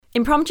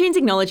Impromptunes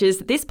acknowledges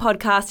that this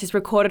podcast is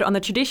recorded on the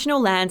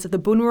traditional lands of the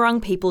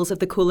Boonwurrung peoples of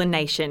the Kulin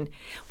Nation.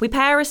 We pay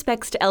our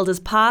respects to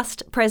elders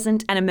past,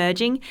 present and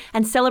emerging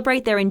and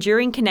celebrate their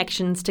enduring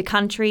connections to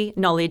country,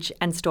 knowledge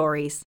and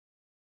stories.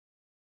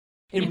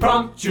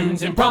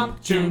 Impromptunes,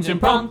 impromptunes,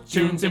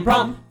 impromptunes,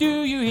 imprompt.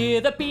 Do you hear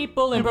the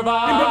people improvising?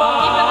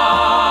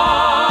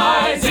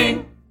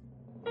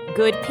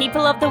 Good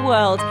people of the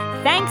world,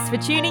 thanks for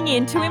tuning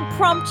in to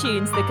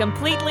Impromptunes, the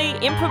completely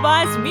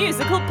improvised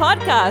musical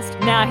podcast.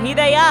 Now here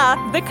they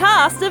are, the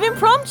cast of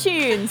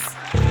Impromptunes.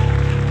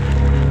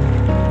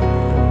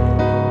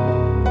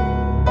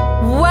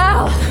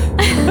 Well,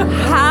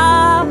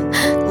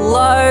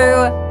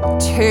 hello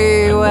to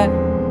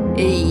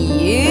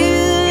you,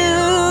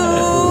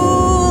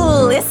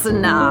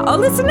 listener or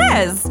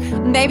listeners.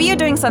 Maybe you're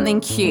doing something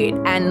cute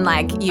and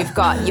you've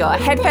got your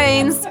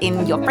headphones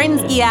in your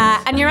friend's ear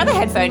and your other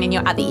headphone in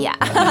your other ear.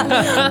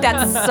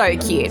 That's so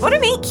cute. What do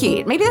you mean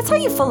cute? Maybe that's how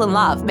you fall in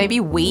love. Maybe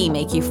we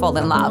make you fall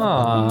in love.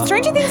 Aww.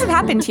 Stranger things have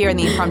happened here in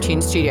the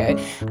Impromptune studio.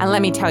 And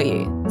let me tell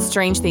you,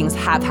 strange things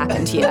have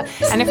happened here.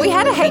 And if we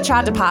had a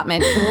HR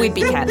department, we'd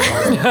be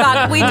cancelled.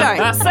 But we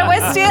don't. So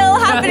we're still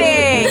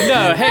happening.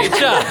 No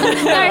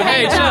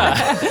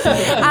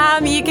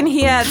HR. You can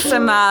hear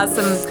some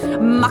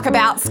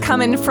muckabouts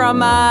coming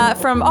from I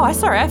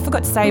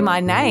forgot to say my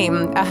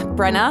name.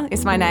 Brenna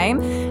is my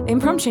name.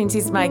 Impromptunes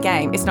is my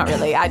game. It's not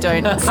really. I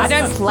don't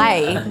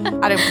play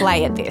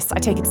at this. I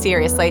take it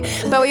seriously.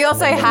 But we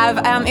also have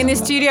in the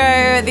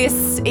studio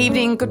this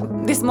evening,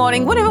 this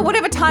morning,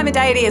 whatever time of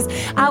day it is,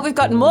 we've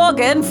got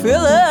Morgan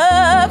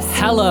Phillips.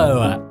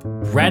 Hello,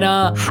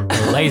 Brenna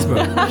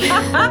Laisbrook.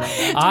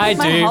 I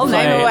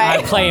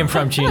play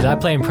Impromptunes. I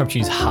play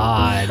Impromptunes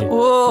hard.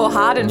 Oh,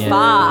 hard and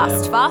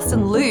fast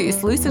and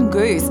loose and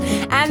goose.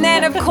 And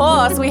then, of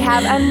course, we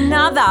have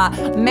another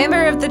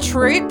member of the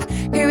troupe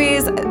who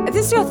is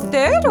this your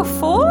third or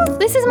fourth?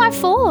 This is my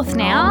fourth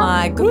now. Oh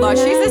my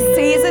goodness, she's a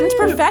seasoned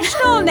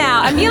professional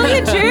now.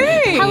 Amelia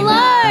June. Hello.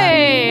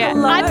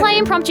 I play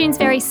Impromptunes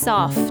very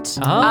soft.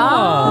 Oh,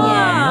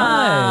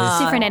 nice.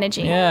 Different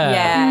energy.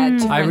 Yeah.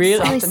 I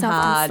really soft and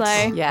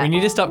slow. Yeah. We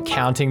need to stop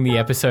counting the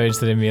episodes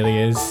that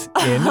Amelia's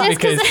in Yes,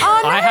 because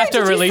 'cause- I have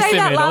to release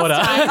them in order.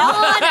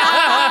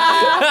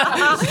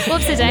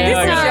 Whoops a day. This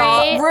is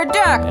Sorry. Your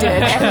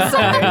redacted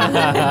episode.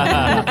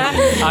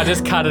 I'll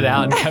just cut it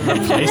out and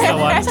replace the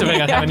ones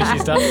depending on how many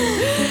she's done.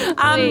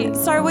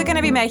 So we're going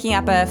to be making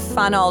up a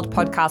fun old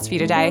podcast for you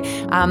today.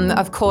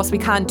 Of course, we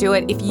can't do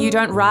it if you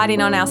don't write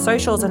in on our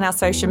socials and our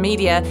social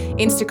media,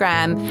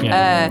 Instagram,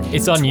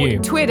 It's on you.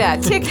 Twitter,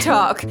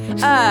 TikTok,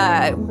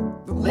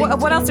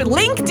 what else?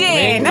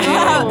 LinkedIn.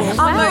 LinkedIn.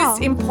 Our Wow.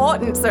 most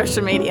important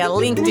social media,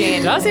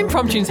 LinkedIn. Does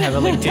Impromptunes have a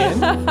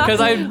LinkedIn? Because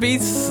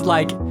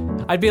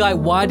I'd be like,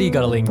 why do you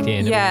got a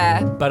LinkedIn?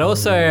 Yeah. But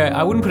also,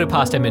 I wouldn't put it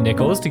past Emma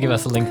Nichols to give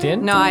us a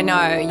LinkedIn. No, I know.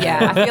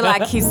 Yeah, I feel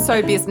like he's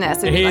so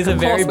business. He is a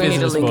very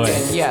business boy.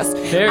 Yes.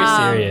 Very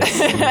serious.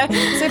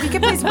 So if you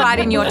could please write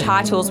in your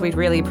titles, we'd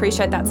really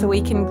appreciate that so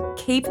we can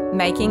keep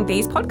making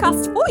these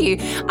podcasts for you.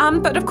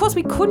 But of course,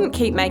 we couldn't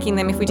keep making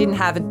them if we didn't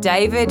have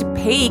David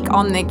Peake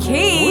on the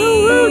keys.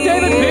 Woo woo,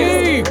 David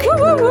Peake. Woo,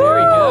 woo, woo. There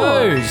he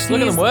goes.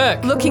 Look at He's him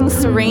work. Looking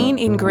serene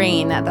in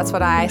green. That's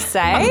what I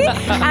say.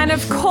 And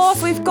of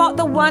course, we've got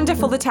the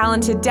wonderful, the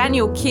talented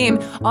Daniel Kim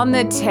on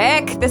the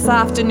tech this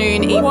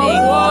afternoon, evening,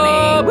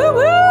 morning. Woo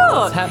woo!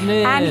 What's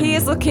happening? And he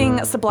is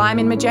looking sublime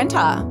in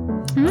magenta.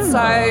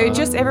 So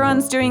just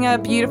everyone's doing a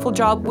beautiful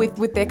job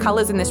with their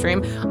colours in this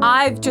room.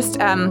 I've just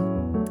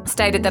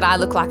stated that I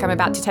look like I'm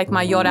about to take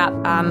my yacht out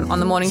on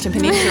the Mornington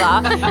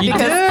Peninsula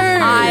because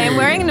I am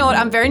wearing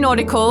I'm very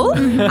nautical.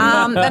 And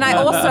I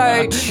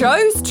also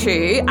chose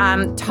to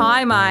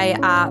tie my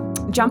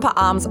jumper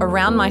arms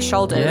around my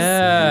shoulders.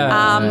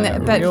 Yeah.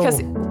 But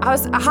because I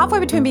was halfway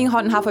between being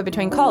hot and halfway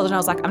between cold, and I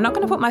was like, I'm not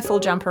going to put my full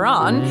jumper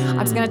on. I'm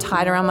just going to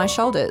tie it around my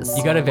shoulders.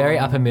 You got a very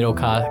upper middle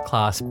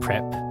class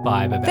prep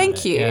vibe about Thank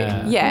it. you.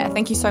 Yeah. Yeah,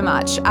 thank you so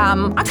much.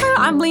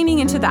 I'm leaning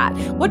into that.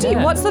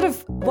 What sort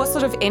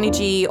of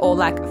energy or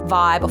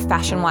vibe or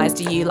fashion wise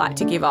do you like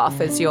to give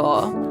off as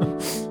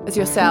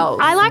yourself?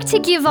 I like to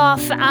give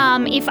off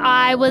if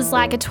I was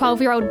like a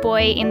 12-year-old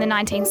boy in the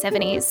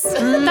 1970s.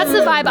 That's the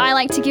vibe I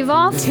like to give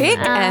off. Tick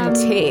and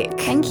tick.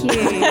 Thank you.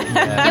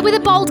 Yeah, with a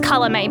bold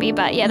colour maybe,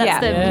 but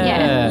that's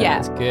Yeah.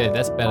 That's good.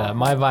 That's better.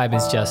 My vibe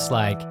is just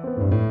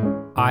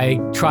I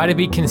try to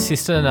be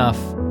consistent enough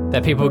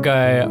that people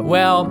go,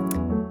 well,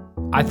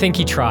 I think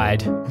he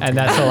tried, and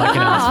that's all I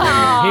can ask for.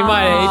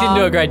 He didn't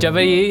do a great job,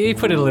 but he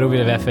put a little bit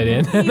of effort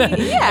in. It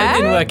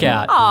didn't work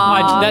out.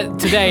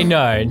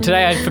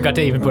 Today I forgot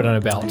to even put on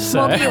a belt.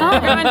 So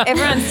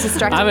everyone's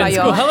distracted I'm by in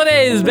your school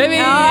holidays, baby.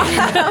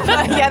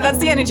 yeah, that's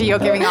the energy you're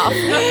giving off.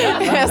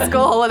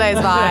 School holidays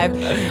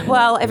vibe.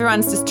 Well,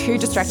 everyone's just too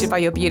distracted by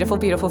your beautiful,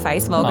 beautiful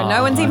face, Morgan.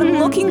 No one's even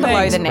looking below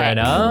Thanks, the neck.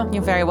 Brenna.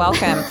 You're very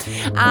welcome.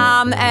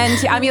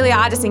 And Amelia,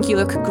 I just think you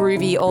look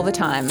groovy all the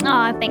time.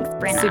 Oh, thanks,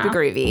 Brenna. Super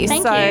groovy.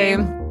 Thank so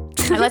you.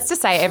 let's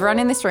just say everyone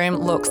in this room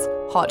looks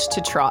hot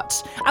to trot.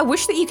 I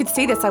wish that you could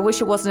see this. I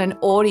wish it wasn't an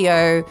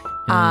audio,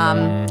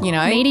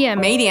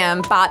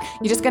 medium, but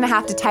you're just going to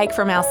have to take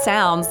from our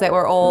sounds that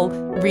we're all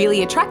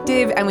really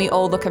attractive and we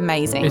all look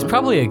amazing. It's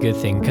probably a good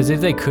thing because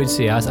if they could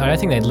see us, I don't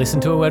think they'd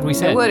listen to a word we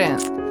said. They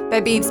wouldn't.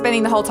 They'd be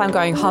spending the whole time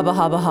going hubba,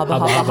 hubba, hubba,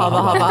 hubba,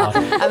 hubba, hubba,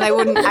 and they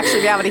wouldn't actually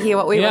be able to hear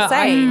what we were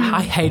saying.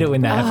 I hate it when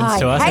that happens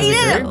to us. I hate as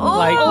a it. group.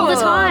 All the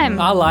time.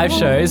 Our live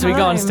shows, we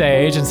go on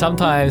stage and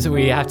sometimes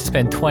we have to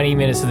spend 20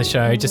 minutes of the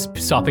show just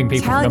stopping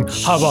people from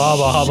hubba,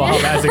 hubba, hubba,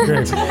 hubba as a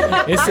group.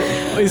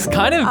 It's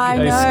kind of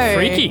it's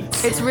freaky.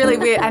 It's really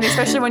weird, and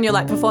especially when you're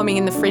like performing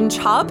in the Fringe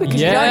Hub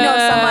because you don't know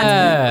if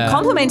someone's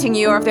complimenting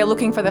you or if they're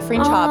looking for the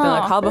Fringe Hub. They're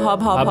like hubba,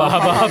 hubba, hubba,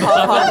 hubba,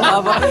 hubba, hubba,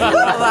 hubba.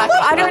 Like,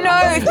 I don't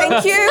know.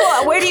 Thank you.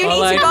 Where do you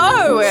need to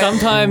go?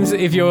 Sometimes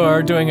if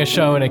you're doing a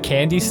show in a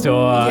candy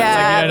store, it's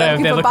like, you don't know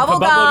if they're looking for bubble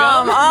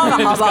gum.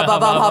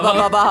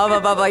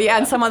 Yeah,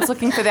 and someone's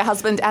looking for their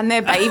husband and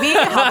their baby.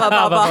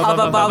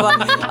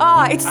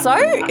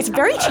 It's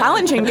very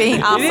challenging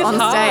being us on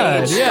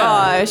hard, stage. yeah.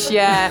 Gosh,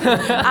 yeah.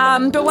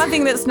 But one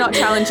thing that's not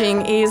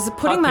challenging is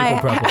putting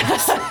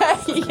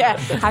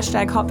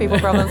hashtag hot people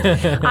problems.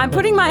 I'm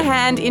putting my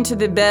hand into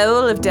the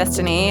bowl of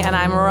destiny and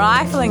I'm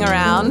rifling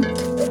around.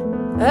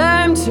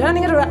 I'm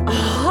turning it around.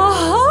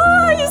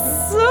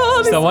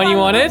 It's the one you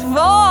wanted?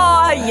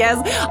 Oh, yes.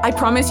 I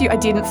promise you I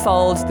didn't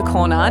fold the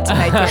corner to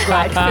make it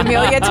like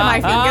familiar to my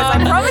fingers. I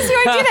promise you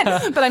I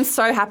didn't. But I'm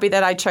so happy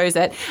that I chose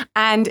it.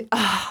 And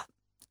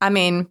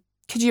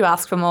could you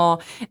ask for more?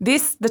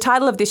 The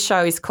title of this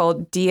show is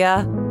called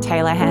Dear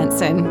Taylor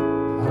Hanson.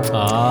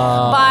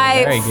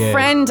 By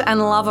friend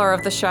and lover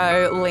of the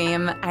show,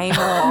 Liam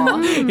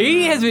Amor.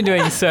 He has been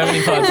doing so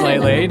many pods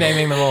lately,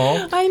 naming them all.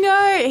 I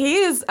know. He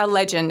is a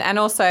legend. And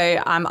also,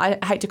 I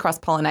hate to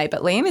cross-pollinate,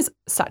 but Liam is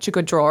such a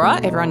good drawer.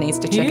 Everyone needs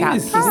to check out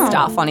his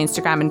stuff on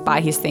Instagram and buy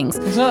his things.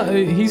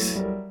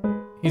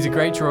 He's a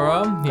great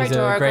drawer. He's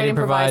a great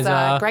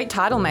improviser. Great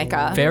title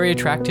maker. Very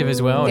attractive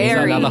as well.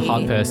 Very he's another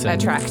hot person.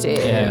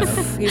 Attractive. Yeah.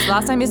 His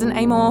last name isn't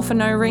Amor for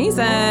no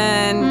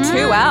reason.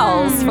 2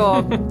 L's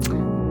for...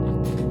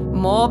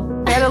 more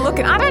better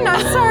looking. I don't know.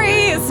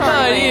 Sorry.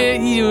 No,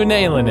 you were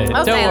nailing it.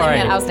 Don't worry.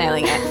 I was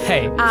nailing it.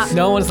 Hey,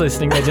 no one's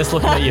listening. They're just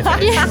looking at your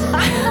face.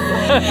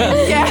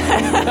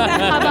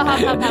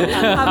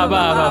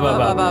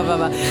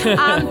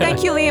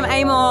 Thank you, Liam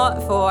Amor,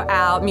 for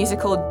our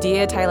musical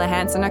Dear Taylor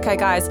Hanson. Okay,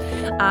 guys.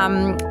 We're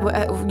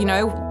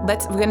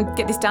going to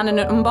get this done in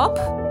an mbop,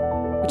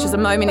 which is a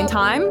moment in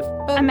time.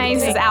 Amazing.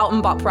 This is our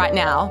mbop right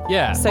now.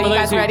 Yeah. So you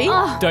guys ready?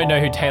 Don't know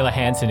who Taylor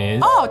Hanson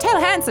is. Oh, Taylor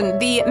Hanson,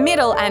 the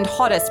middle and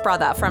hottest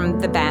brother from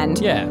the band.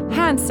 Yeah.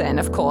 Hanson,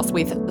 of course,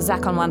 with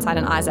Zach on one side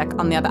and Isaac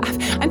on the other.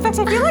 In fact,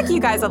 I feel like you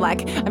guys are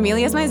like,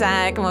 Amelia's my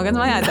Zach, Morgan's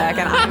my Isaac,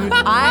 and I'm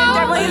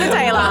definitely the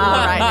Taylor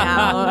right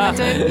now.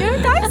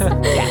 Guys?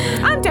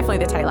 Yeah, I'm definitely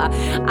the Taylor.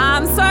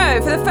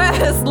 So for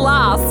the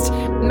last,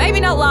 maybe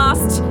not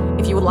last,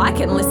 if you would like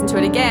it and listen to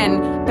it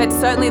again, but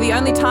certainly the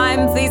only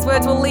times these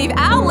words will leave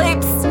our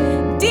lips,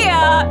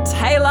 Dear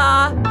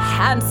Taylor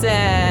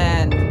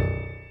Hanson.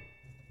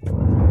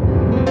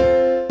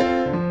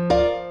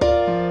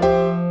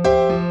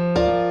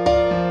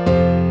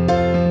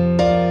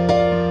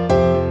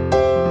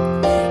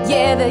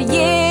 Yeah, the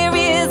year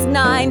is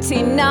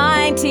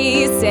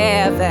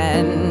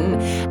 1997,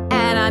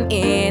 and I'm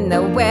in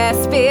the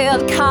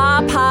Westfield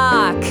car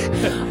park.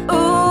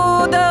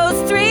 Ooh,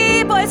 those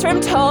 3 boys from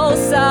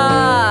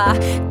Tulsa,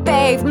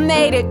 they've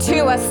made it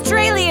to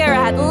Australia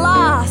at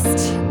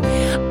last.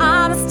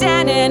 I'm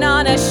standing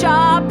on a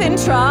shopping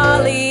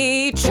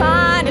trolley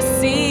trying to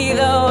see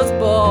those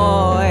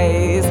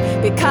boys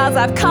because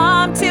I've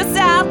come to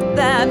South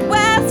and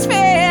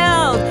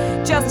Westfield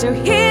just to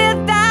hear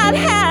that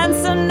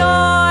Hanson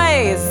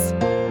noise.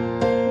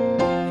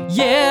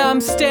 Yeah,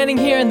 I'm standing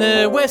here in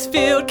the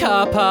Westfield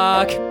car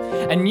park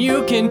and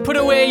you can put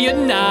away your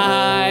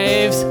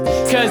knives,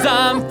 'cause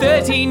I'm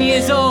 13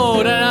 years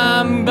old and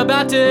I'm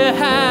about to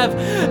have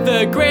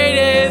the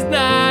greatest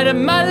night of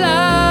my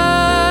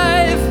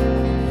life.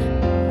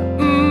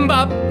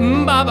 Mbop,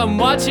 mbop, I'm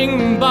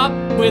watching Mbop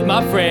with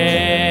my friends.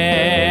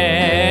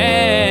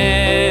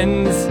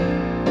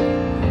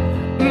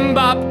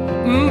 Mbop,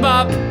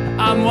 mbop,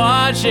 I'm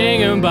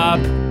watching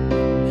Mbop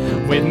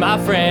with my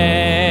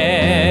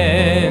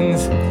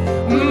friends.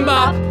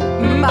 Mbop,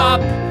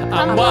 mbop,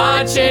 I'm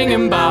watching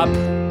Mbop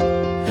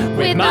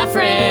with my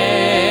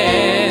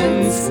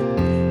friends.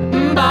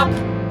 Mbop,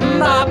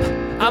 mbop,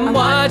 I'm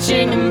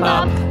watching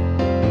Mbop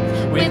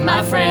with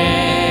my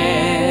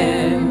friends.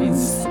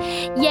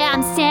 Yeah,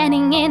 I'm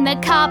standing in the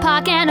car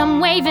park and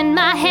I'm waving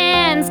my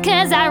hands,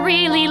 'cause I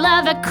really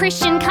love a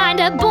Christian kind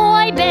of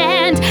boy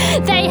band.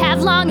 They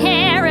have long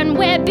hair and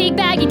wear big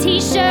baggy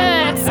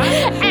t-shirts,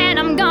 and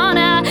I'm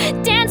gonna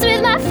dance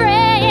with my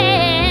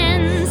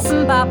friends.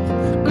 Mbop,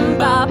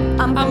 mbop,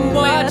 I'm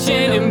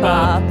watching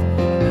Mbop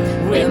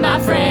with my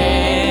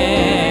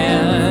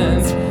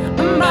friends.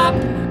 Mbop,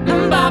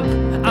 mbop,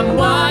 I'm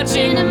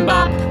watching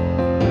Mbop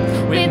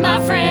with my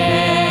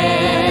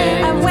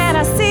friends. And when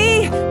I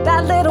see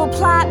that little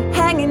plait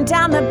hanging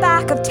down the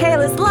back of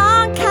Taylor's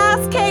long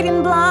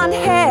cascading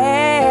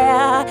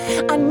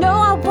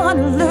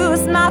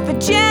for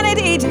Janet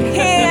to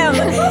him.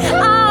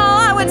 Oh,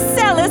 I would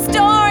sell a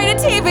story to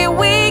TV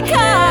Weeker.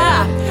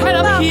 And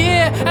I'm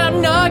here, and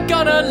I'm not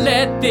gonna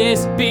let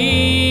this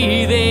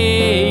be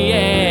the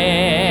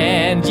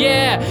end.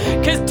 Yeah,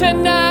 'cause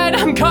tonight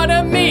I'm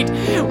gonna meet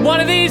one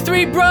of these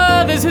three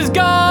brothers who's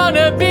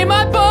gonna be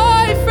my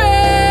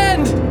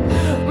boyfriend.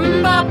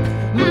 Bop,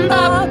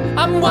 bop,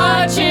 I'm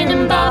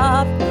watching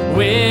Bop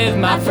with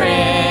my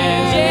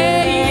friend.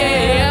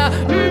 Yeah,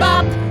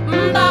 Bop,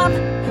 bop,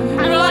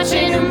 I'm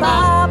watching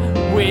Bop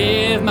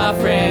with my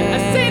friend. I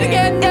say it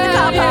again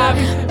now, yeah.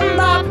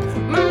 Bop,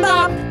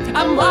 bop,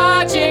 I'm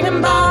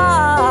watching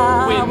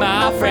Bop with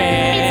my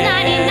friend. It's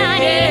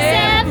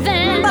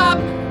 1997. Bop,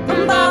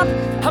 bop,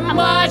 I'm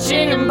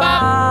watching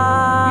Bop.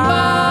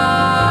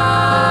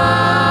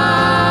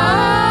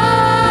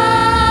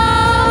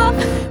 Bop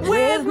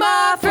with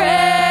my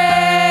friends.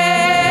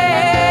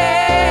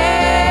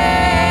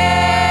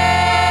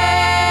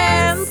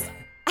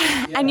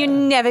 And you're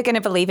never going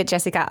to believe it,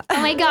 Jessica.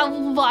 Oh my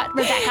God, what,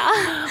 Rebecca?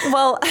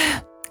 Well,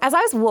 as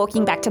I was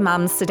walking back to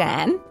Mum's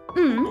sedan,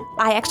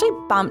 I actually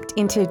bumped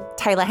into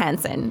Taylor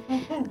Hanson.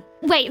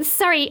 Wait,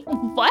 sorry,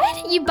 what?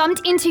 You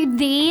bumped into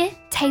the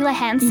Taylor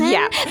Hanson?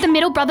 Yeah. The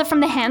middle brother from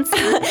the Hanson?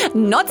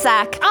 Not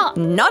Zach, Oh.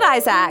 not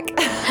Isaac,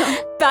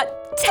 but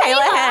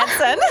Taylor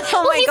Hanson.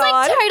 Oh my he's God.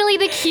 like totally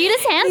the cutest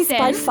He's Hanson.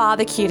 by far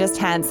the cutest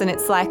Hanson.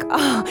 It's like,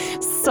 oh,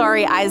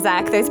 sorry,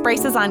 Isaac, those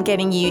braces aren't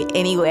getting you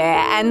anywhere.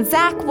 And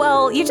Zach,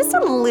 well, you're just a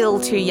little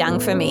too young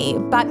for me.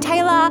 But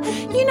Taylor,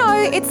 you know,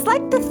 it's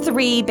like the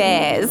three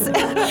bears.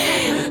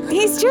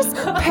 He's just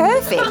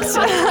perfect.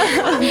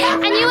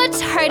 And you were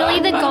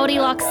totally the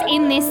Goldilocks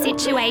in this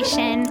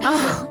situation.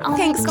 Oh, my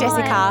thanks, God.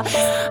 Jessica.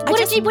 What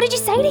did you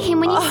say to him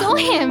when you saw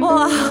him?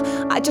 Well,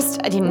 I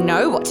didn't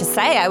know what to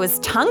say. I was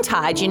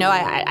tongue-tied, you know.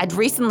 I'd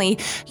recently,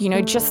 you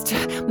know, just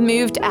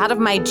moved out of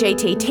my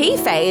JTT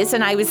phase,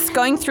 and I was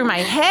going through my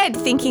head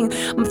thinking,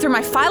 through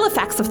my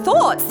Filofax of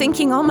thoughts,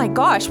 thinking, oh my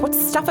gosh, what's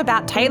stuff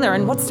about Taylor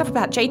and what's stuff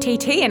about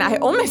JTT? And I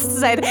almost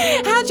said,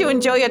 how'd you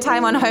enjoy your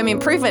time on Home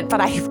Improvement?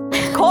 But I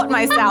caught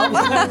myself.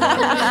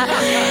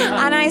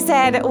 And I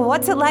said,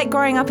 what's it like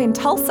growing up in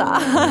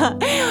Tulsa?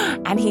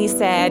 And he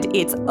said,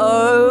 it's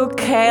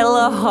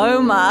Oklahoma.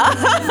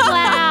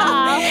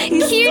 Wow.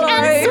 He's Cute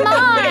and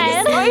smart.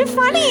 He's so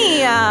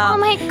funny. Oh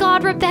my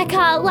God,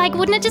 Rebecca, like,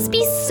 wouldn't it just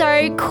be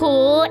so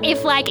cool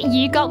if, like,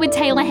 you got with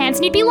Taylor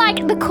Hanson? You'd be,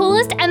 like, the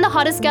coolest and the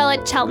hottest girl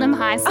at Cheltenham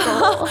High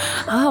School.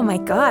 Oh my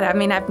God, I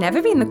mean, I've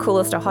never been the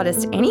coolest or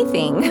hottest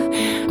anything.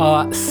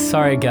 Oh,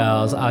 sorry,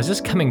 girls. I was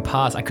just coming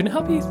past. I couldn't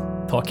help you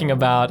talking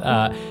about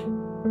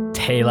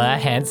Taylor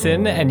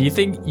Hanson, and you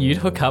think you'd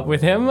hook up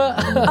with him?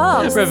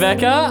 Oh,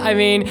 Rebecca, I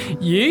mean,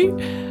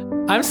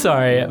 I'm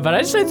sorry, but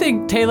I just don't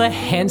think Taylor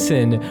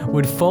Hanson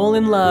would fall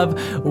in love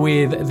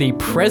with the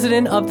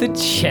president of the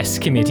chess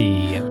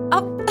committee.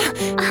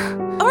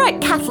 All right,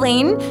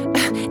 Kathleen,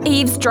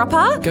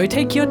 eavesdropper. Go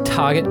take your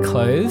Target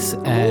clothes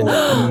and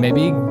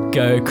maybe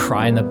go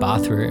cry in the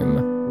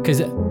bathroom,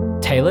 because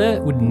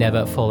Taylor would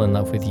never fall in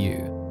love with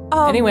you.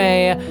 Oh.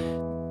 Anyway,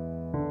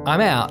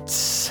 I'm out.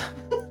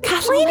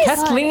 Kathleen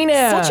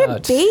is such a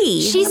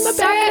bee. She's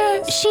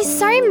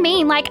so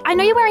mean. Like, I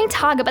know you're wearing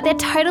Target, but they're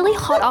totally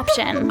hot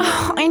option.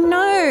 I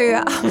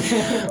know.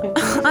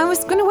 I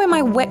was going to wear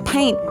my wet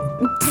paint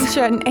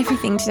t-shirt and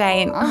everything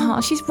today,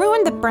 and she's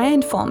ruined the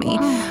brand for me.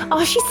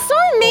 Oh, she's so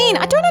mean.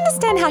 I don't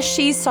understand how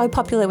she's so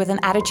popular with an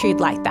attitude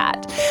like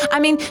that. I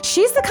mean,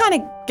 she's the kind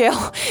of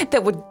girl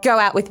that would go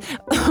out with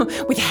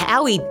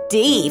Howie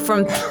D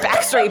from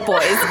Backstreet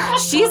Boys.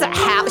 She's a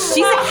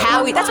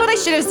Howie. That's what I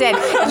should have said.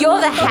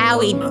 You're the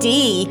Howie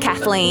D,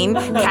 Kathleen.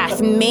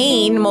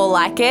 Kathleen, more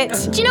like it.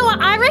 Do you know what?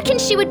 I reckon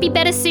she would be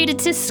better suited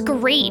to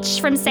Screech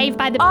from Saved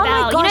by the Bell.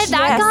 My gosh, you know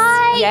that yes.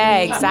 guy? Yeah,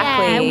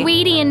 exactly. Yeah,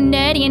 weedy and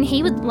nerdy, and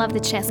he would love the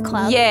chess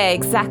club. Yeah,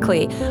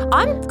 exactly.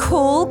 I'm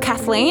cool,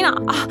 Kathleen.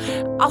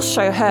 I'll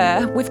show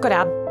her. We've got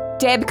our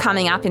Deb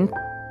coming up in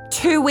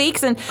 2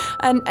 weeks, and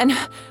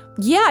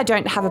yeah, I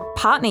don't have a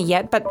partner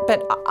yet, but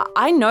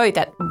I know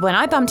that when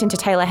I bumped into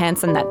Taylor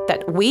Hanson,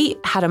 that we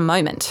had a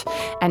moment,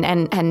 and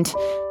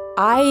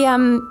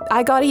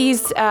I got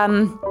his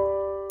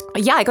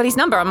I got his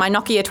number on my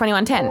Nokia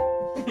 2110.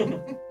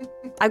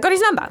 I got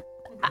his number.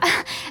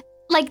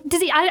 Like,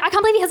 does he? I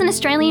can't believe he has an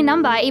Australian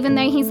number, even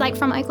though he's like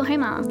from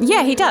Oklahoma.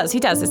 Yeah, he does.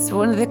 It's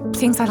one of the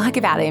things I like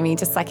about him. He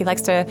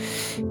likes to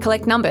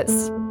collect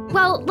numbers.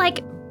 Well,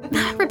 like,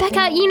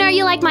 Rebecca, you know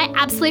you're like my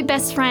absolute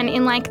best friend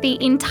in like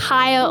the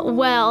entire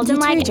world. You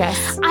and like too,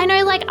 Jess. I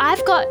know like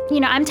I've got, you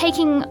know, I'm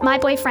taking my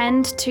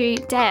boyfriend to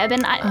Deb,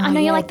 and I know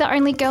you're like the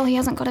only girl who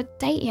hasn't got a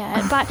date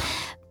yet. But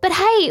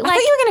hey, I like, thought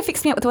you were going to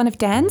fix me up with one of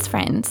Dan's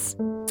friends.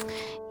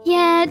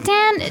 Yeah,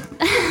 Dan.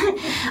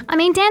 I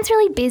mean, Dan's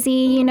really busy,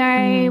 you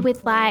know,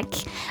 with like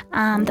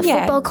the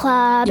football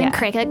club and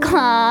cricket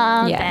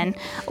club and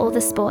all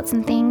the sports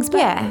and things.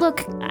 But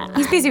look,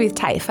 he's busy with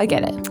TAFE. I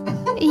get it.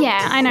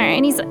 Yeah, I know,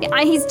 and he's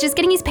just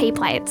getting his P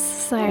plates.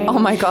 So. Oh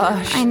my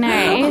gosh. I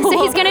know.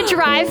 So he's going to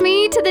drive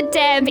me to the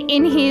Deb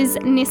in his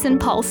Nissan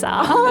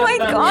Pulsar. Oh my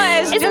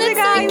gosh. Isn't it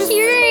so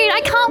cute?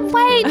 I can't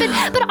wait.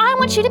 But I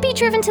want you to be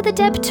driven to the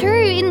Deb too.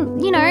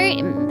 And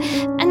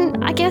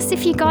I guess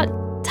if you got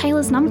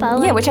Taylor's number.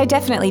 Yeah, which I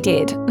definitely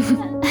did.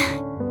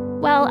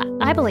 Well,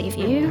 I believe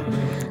you.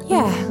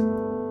 Yeah.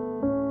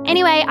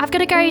 Anyway, I've got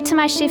to go to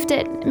my shift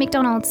at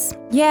McDonald's.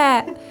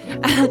 Yeah.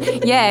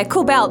 Yeah,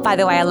 cool belt, by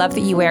the way. I love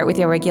that you wear it with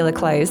your regular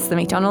clothes, the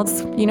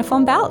McDonald's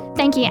uniform belt.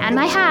 Thank you, and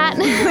my hat.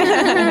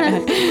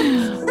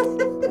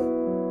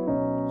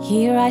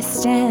 Here I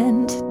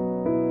stand,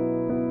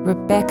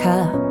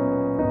 Rebecca,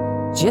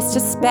 just a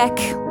speck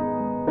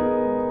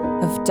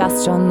of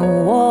dust on the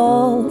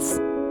walls.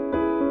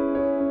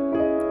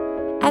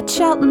 At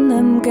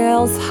Cheltenham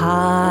Girls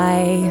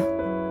High,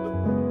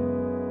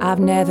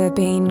 I've never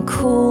been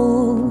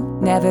cool,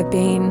 never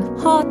been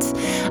hot.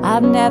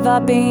 I've never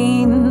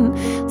been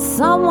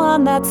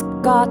someone that's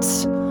got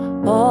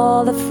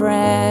all the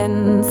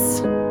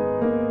friends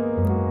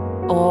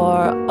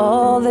or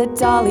all the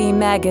Dolly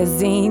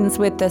magazines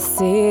with the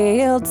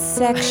sealed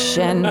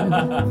section.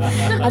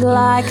 I'd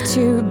like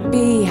to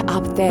be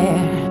up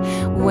there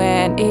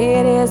when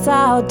it is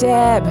our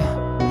Deb.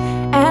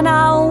 And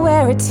I'll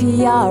wear a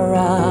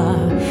tiara,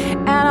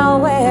 and I'll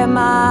wear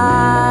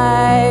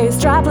my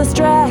strapless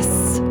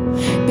dress,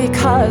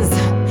 because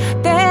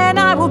then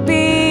I will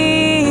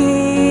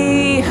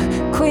be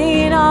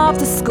queen of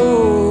the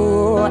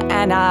school,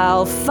 and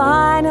I'll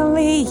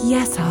finally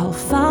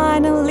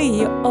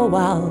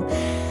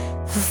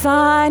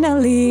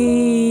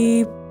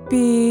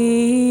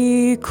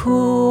be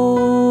cool.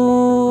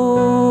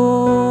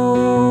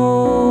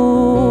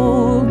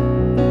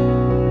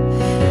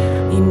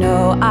 You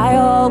know, I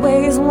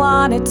always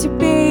wanted to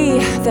be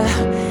the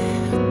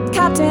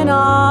captain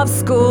of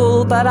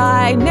school, but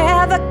I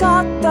never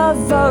got the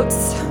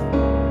votes.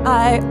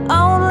 I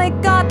only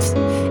got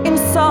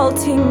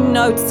insulting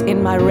notes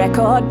in my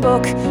record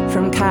book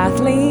from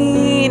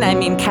Kathleen.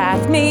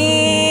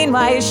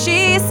 Why is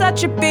she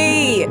such a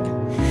bee?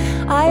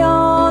 I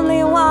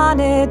only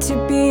wanted to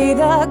be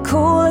the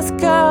coolest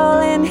girl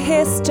in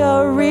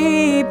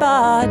history,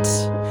 but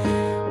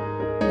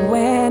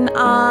when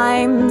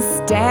I'm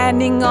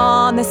standing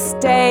on the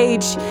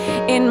stage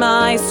in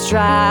my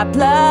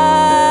strapless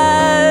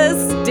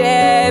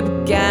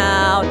Deb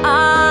gown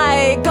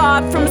I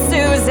got from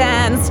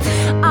Suzanne's,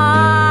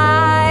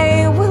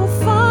 I will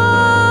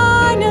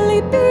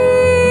finally be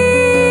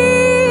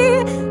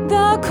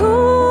the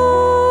coolest,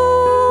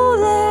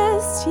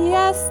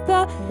 yes,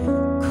 the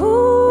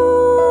coolest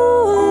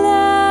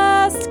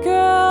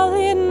girl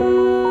in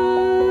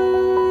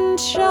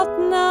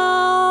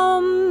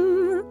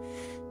Cheltenham,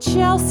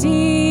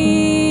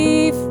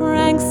 Chelsea,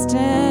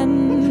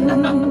 Frankston,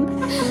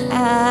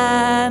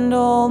 and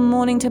all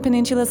Mornington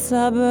Peninsula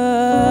suburbs,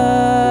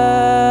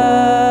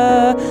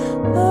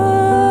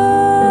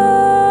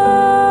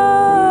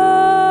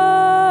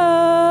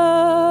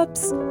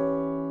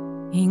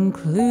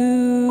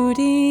 including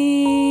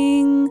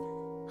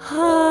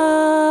Hyatt.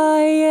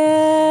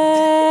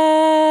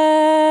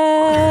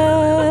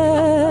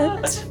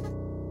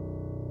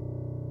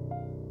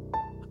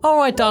 All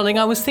right, darling,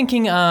 I was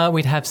thinking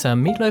we'd have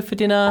some meatloaf for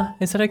dinner.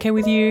 Is that okay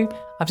with you?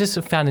 I've just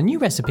found a new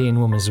recipe in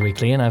Woman's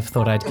Weekly and I've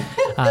thought I'd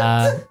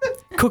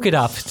cook it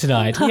up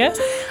tonight, yeah?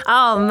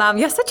 Oh, Mum,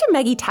 you're such a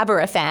Maggie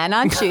Tabberer fan,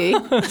 aren't you?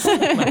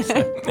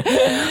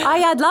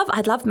 I'd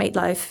love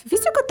meatloaf. Have you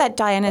still got that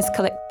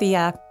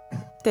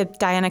the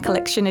Diana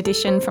Collection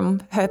edition from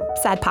her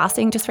sad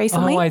passing just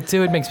recently? Oh, I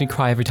do. It makes me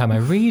cry every time I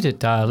read it,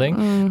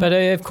 darling. But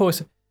of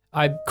course,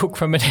 I cook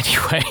from it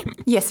anyway.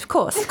 Yes, of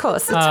course. It's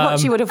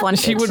what she would have wanted.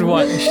 She would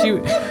want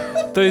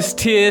those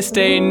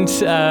tear-stained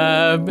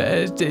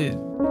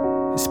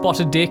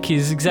spotted dick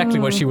is exactly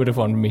what she would have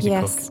wanted me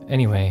to cook.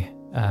 Anyway,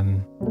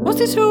 what's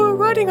this you're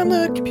writing on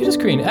the computer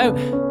screen?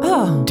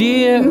 Oh,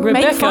 dear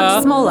Rebecca, make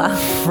font smaller.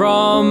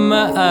 From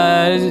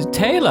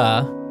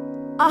Taylor.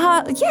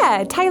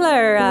 Yeah,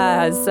 Taylor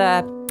is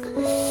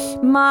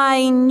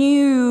my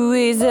new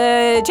is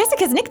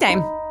Jessica's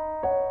nickname.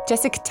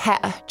 Jessica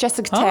Taylor.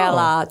 Just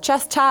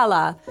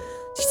Taylor.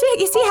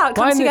 You see how it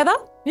comes together?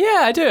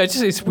 Yeah, I do.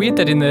 It's weird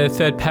that in the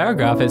third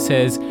paragraph it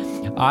says,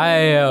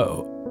 I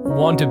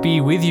want to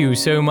be with you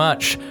so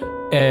much.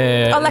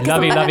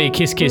 Lovey,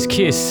 kiss, kiss,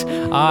 kiss.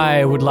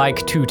 I would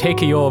like to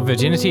take your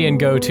virginity and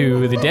go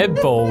to the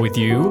Deb Bowl with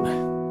you.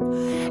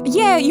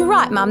 Yeah, you're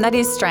right, Mum. That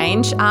is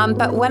strange.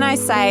 But when I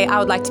say I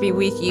would like to be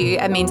with you,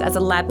 it means as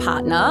a lab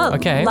partner.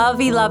 Okay.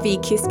 Lovey,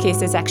 kiss,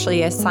 kiss is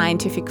actually a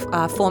scientific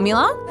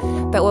formula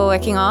that we're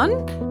working on.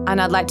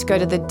 And I'd like to go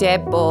to the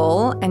Deb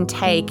Ball and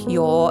take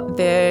your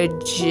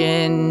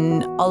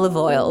virgin olive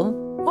oil.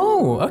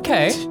 Oh,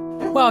 okay.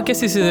 Well, I guess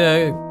this is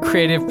a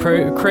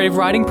creative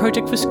writing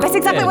project for school. That's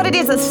exactly what it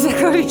is. That's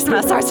exactly what it is.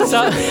 Sorry, that's what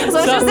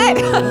I just said.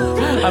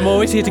 I'm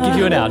always here to give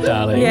you an out,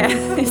 darling. Yeah,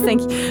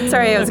 thank you.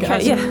 Sorry, I was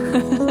Okay,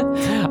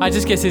 yeah. I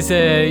just guess it's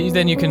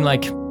then you can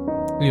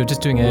you're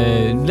just doing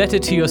a letter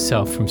to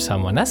yourself from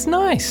someone. That's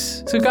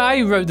nice. So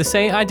I wrote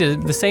I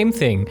did the same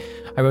thing.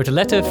 I wrote a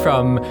letter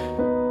from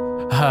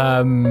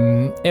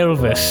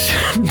Elvis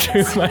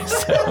to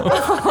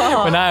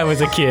myself when I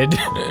was a kid.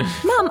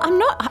 Mum, I'm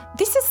not.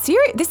 This is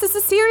serious. This is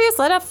a serious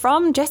letter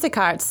from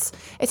Jessica.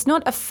 It's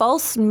not a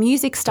false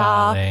music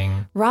star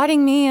Darling.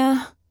 writing me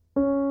a.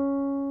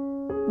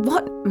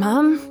 What,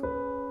 Mum?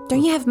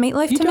 Don't you have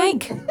meatloaf to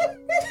make?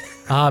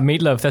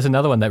 Meatloaf. That's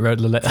another one that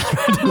wrote a letter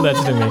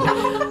to me.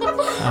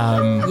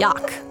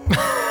 Yuck.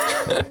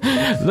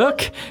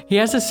 Look, he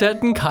has a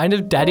certain kind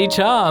of daddy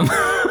charm.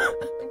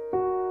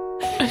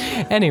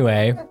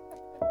 Anyway,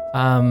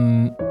 I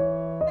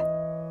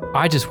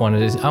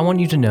want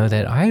you to know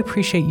that I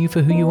appreciate you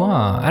for who you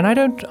are, and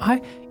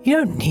you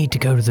don't need to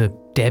go to the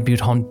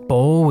debutante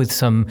ball with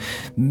some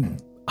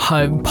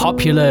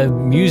popular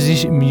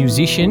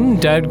musician.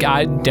 Don't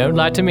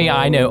lie to me.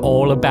 I know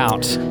all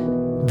about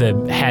the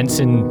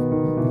Hanson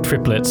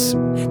triplets.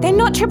 They're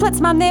not triplets,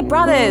 Mum. They're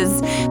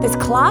brothers. There's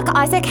Clark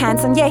Isaac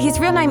Hanson. Yeah, his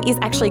real name is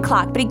actually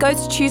Clark, but he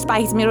goes to choose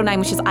by his middle name,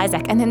 which is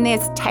Isaac. And then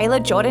there's Taylor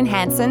Jordan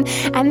Hanson.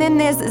 And then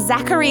there's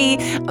Zachary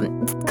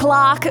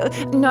Clark.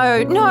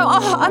 No.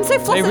 Oh, I'm so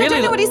flustered. I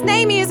don't know what his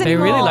name is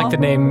anymore. They really like the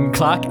name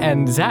Clark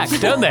and Zach,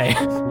 don't they?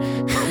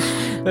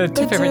 They're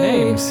two favorite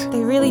names.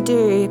 They really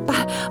do.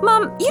 But,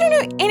 Mum, you don't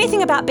know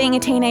anything about being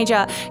a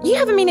teenager. You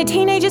haven't been a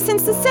teenager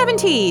since the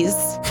 70s.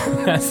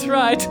 That's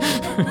right.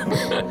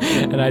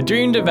 And I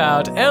dreamed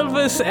about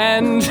Elvis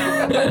and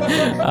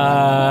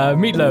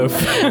Meatloaf.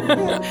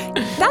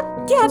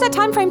 That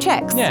time frame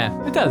checks. Yeah,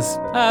 it does.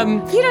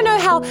 You don't know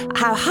how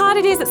hard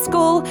it is at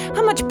school,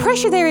 how much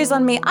pressure there is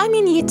on me. I'm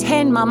in year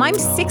 10, Mum. I'm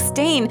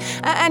 16.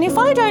 And if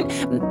I don't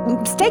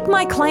stake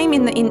my claim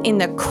in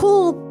the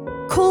cool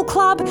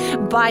club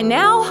by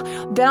now,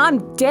 then I'm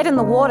dead in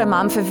the water,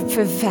 Mum, for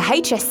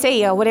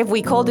HSC or whatever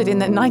we called it in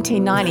the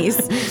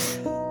 1990s.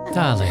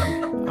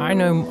 Darling,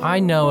 I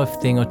know a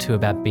thing or two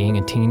about being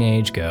a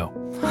teenage girl.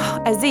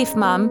 As if,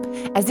 Mum.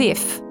 As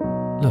if.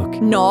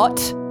 Look. Not.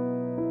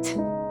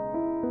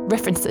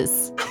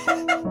 References.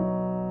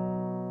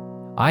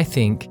 I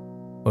think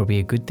what would be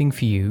a good thing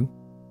for you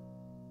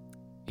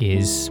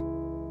is...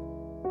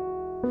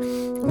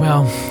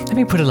 Well, let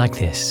me put it like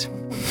this.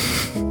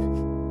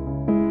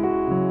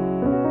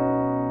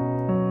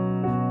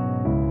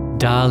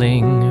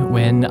 Darling,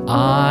 when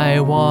I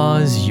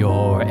was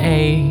your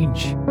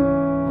age,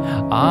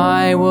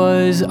 I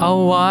was a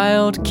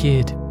wild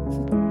kid.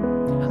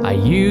 I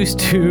used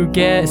to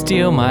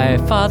steal my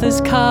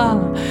father's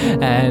car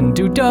and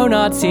do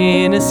donuts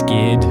in a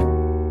skid.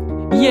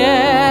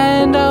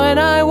 Yeah, and when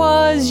I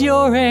was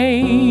your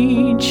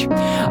age,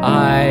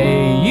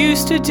 I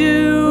used to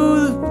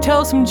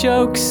tell some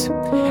jokes,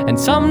 and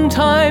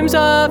sometimes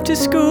after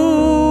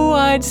school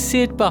I'd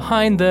sit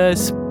behind the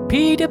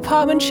P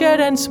department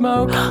shed and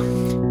smoke.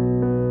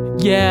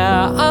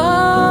 Yeah,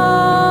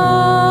 I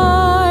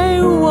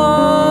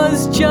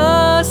was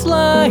just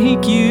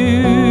like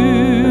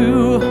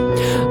you.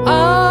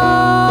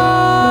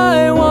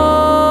 I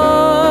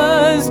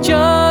was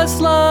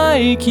just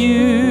like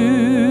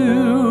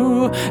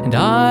you. And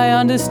I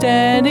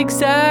understand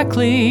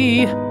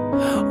exactly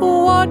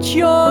what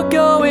you're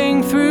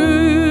going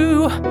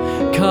through,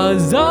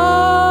 'cause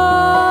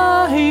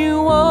I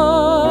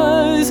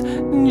was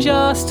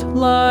just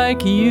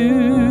like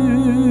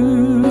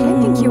you. I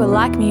don't think you were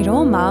like me at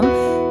all, Mum.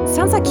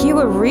 Sounds like you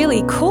were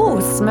really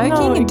cool,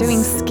 smoking and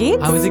doing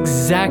skits. I was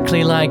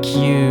exactly like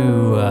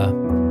you.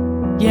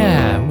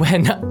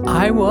 When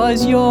I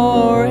was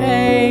your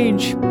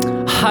age,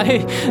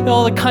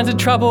 all the kinds of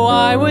trouble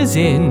I was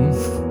in.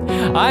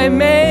 I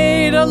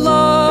made a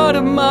lot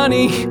of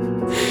money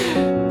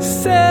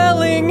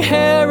selling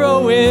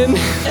heroin.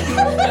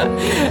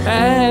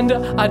 And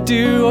I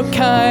do all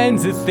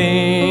kinds of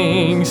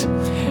things.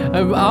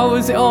 I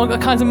was all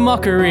kinds of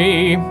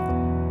mockery.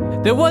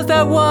 There was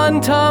that one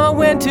time I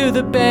went to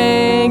the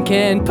bank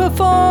and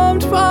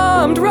performed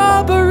armed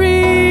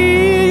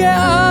robbery. Yeah,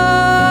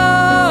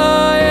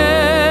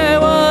 I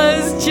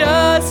was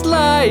just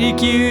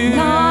like you.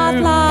 Not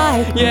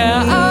like me.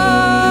 Yeah,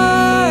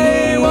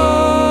 I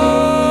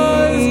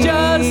was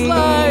just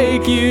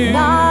like you.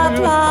 Not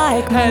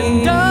like me.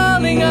 And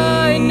darling,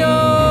 I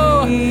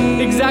know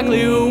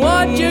exactly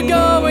what you're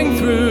going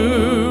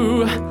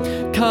through,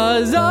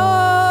 'cause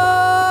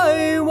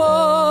I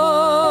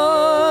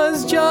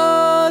was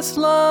just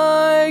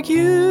like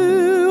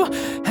you.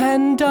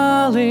 And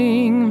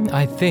darling,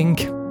 I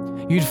think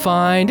you'd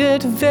find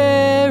it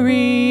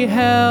very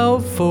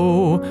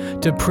helpful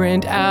to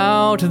print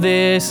out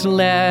this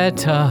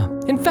letter.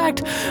 In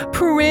fact,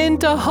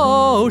 print a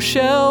whole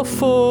shelf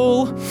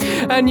full,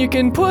 and you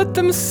can put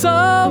them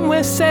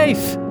somewhere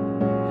safe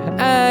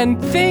and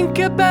think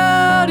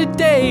about it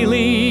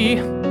daily.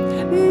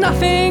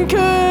 Nothing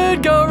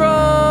could go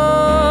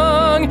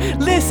wrong.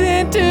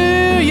 Listen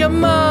to your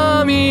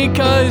mommy,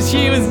 'cause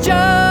she was just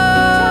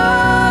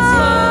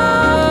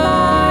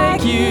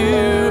like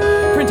you.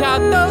 Print out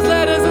those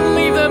letters and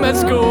leave them at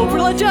school.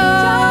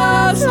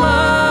 Just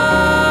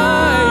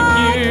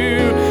like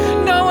you.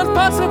 No one's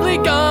possibly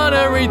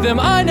gonna read them.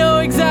 I know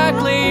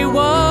exactly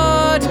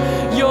what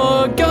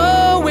you're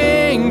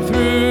going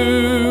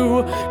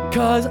through,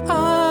 'cause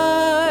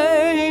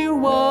I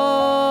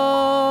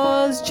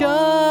was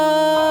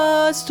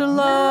just like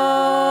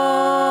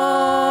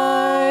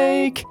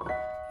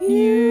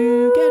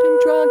you, getting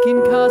drunk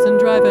in cars and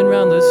driving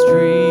round the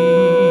street.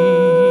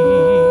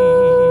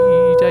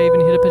 I even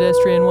hit a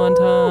pedestrian one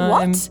time.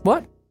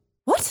 What?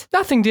 What?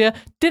 Nothing, dear.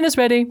 Dinner's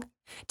ready.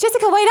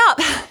 Jessica, wait up.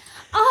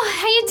 Oh,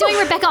 how you doing,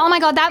 Rebecca? Oh my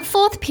God, that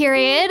fourth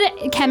period,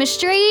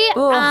 chemistry,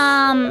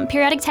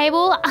 periodic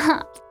table,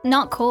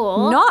 not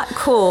cool. Not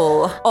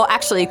cool. Or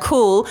actually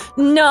cool,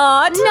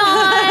 not.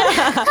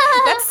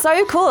 That's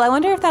so cool. I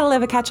wonder if that'll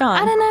ever catch on.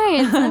 I don't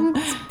know.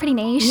 It's pretty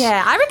niche.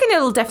 Yeah, I reckon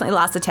it'll definitely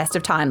last the test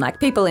of time. Like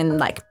people in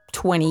like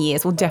 20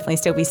 years will definitely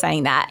still be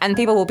saying that. And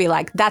people will be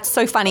like, that's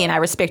so funny and I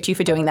respect you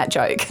for doing that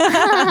joke.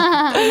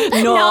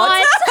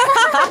 Not.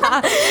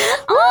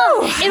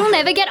 Oh, it'll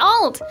never get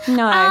old.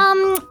 No.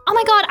 Oh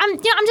my God.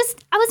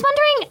 I was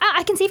wondering,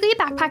 I can see through your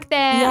backpack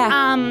there.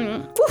 Yeah.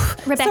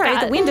 Rebecca. Sorry,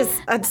 the wind is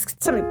I know,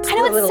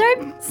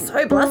 it's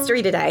so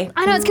blustery today.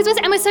 I know, it's because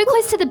we're so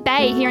close to the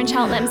bay here in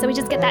Cheltenham, so we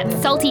just get that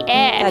salty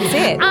air. That's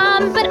it.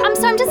 But I'm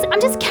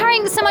just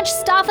carrying so much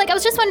stuff. Like I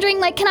was just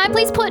wondering, like, can I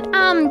please put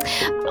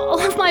all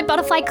of my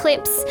butterfly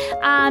clips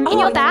in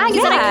your bag?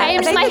 Is that okay?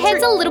 My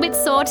head's a little bit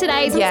sore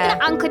today, so I'm just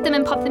gonna unclip them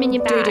and pop them in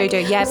your bag. Do.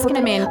 Yeah, put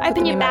them in.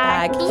 Open your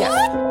bag. Yeah.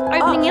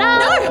 Opening it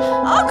up. No!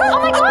 Oh God! Oh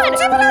my God!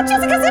 Zip it up,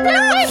 Jessica! Zip it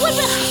up! What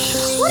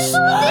is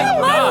all this?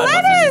 My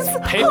letters!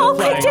 paper Oh,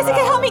 flying quick, Jessica,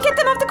 around. help me get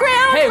them off the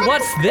ground. Hey,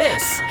 what's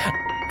this?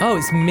 Oh,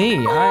 it's me.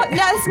 no,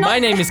 it's not. My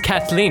name is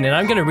Kathleen, and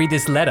I'm going to read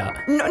this letter.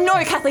 No,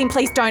 Kathleen,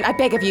 please don't. I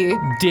beg of you.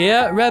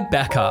 Dear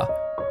Rebecca,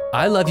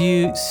 I love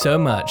you so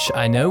much.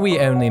 I know we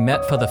only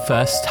met for the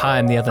first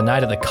time the other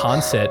night at the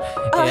concert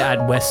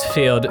at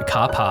Westfield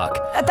Car Park.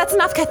 That's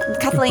enough,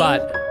 Kathleen.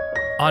 But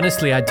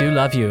honestly, I do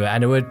love you,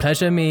 and it would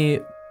pleasure me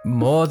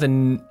more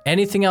than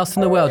anything else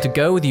in the world to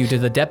go with you to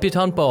the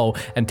debutante ball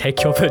and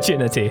take your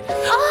virginity.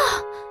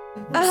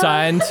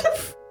 Signed,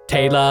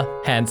 Taylor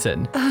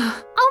Hanson.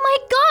 Oh my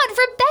God,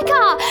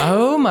 Rebecca!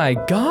 Oh my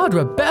God,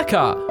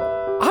 Rebecca!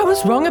 I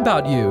was wrong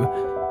about you.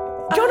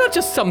 You're not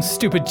just some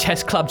stupid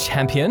chess club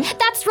champion.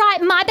 That's right.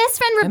 My best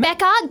friend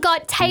Rebecca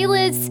got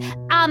Taylor's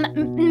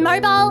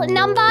mobile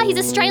number, his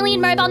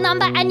Australian mobile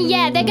number, and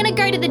yeah, they're gonna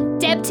go to the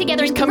Deb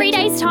together in 3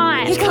 days'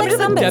 time. He's Coming to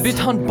the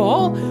debutante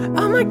ball?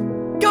 Oh my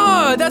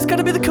God, that's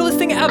gonna be the coolest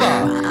thing ever.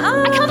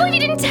 I can't believe you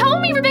didn't tell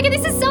me, Rebecca.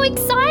 This is so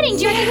exciting.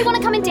 Do you reckon you want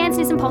to come and dance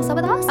Niss and Pulsar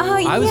with us? Oh,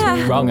 yeah. I was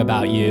wrong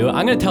about you.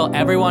 I'm gonna tell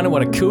everyone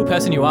what a cool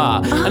person you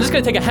are. I'm just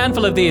gonna take a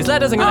handful of these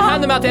letters and gonna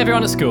hand them out to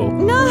everyone at school.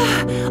 No.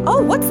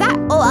 Oh, what's that?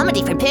 Oh, I'm a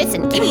different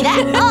person. Give me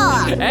that.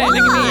 Oh. Hey, look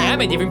at me. I'm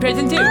a different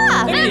person too. Oh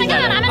my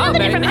God, I'm another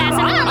different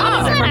person.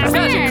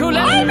 Such a cool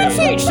letter. I'm a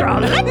teacher.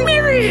 Let me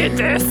read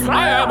this.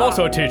 I am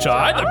also a teacher.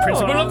 I'm the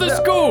principal of the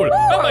school.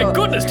 Oh my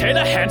goodness,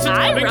 Taylor Hanson's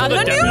I coming to run the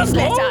the debutante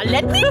ball. newsletter.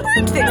 Let me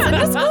read this in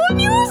the school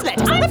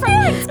newsletter so the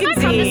parents can I'm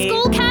from the see.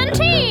 school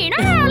canteen.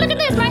 Look at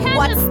this, my hands.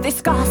 What's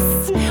this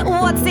goss?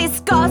 What's this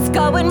goss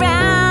going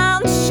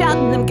round?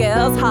 Shouting them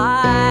girls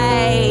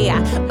high.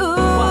 Ooh.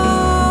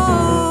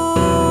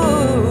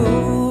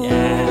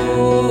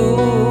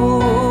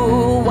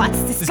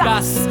 What's this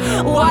goss?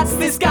 What's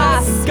this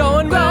goss?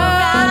 Going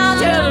round,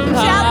 Shouting them girls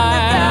high.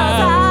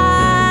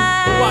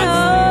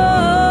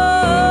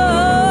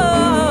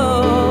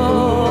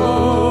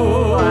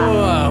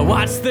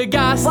 What's the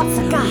goss? What's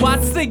the goss?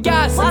 What's the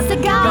goss? What's the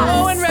goss?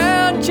 Going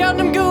round,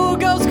 Cheltenham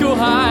Girls School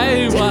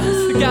High.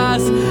 What's the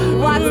goss?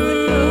 What's the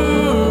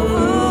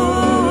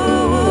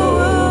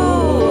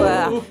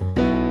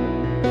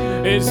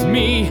It's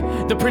me,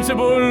 the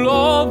principal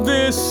of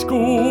this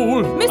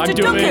school. Mr. I'm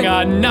doing Duncan.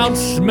 an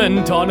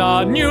announcement on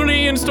our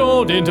newly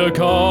installed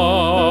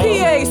intercom.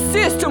 PA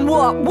system?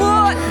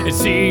 What? It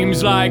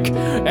seems like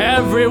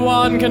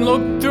everyone can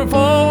look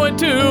forward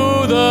to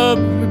the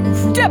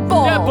Deb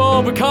ball.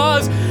 depot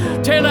because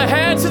Taylor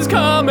Hanson's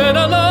coming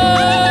along.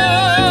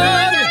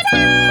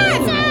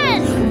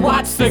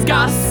 What's the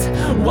goss?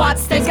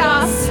 What's the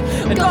goss?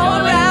 Going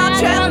round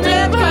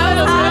Cheltenham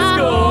Girls High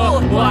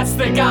School. What's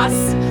the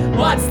goss?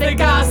 What's the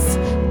goss?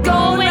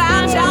 Going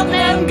round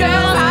Cheltenham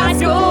Girls High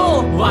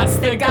School. What's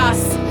the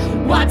goss?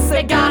 What's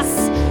the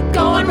goss?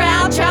 Going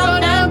round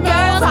Cheltenham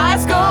Girls High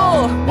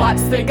School.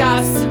 What's the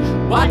goss?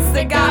 What's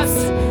the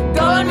goss?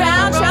 Going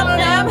round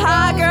Cheltenham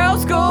High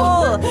Girls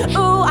School.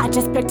 Ooh, I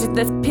just picked up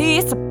this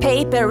piece of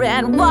paper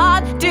and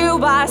what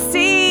do I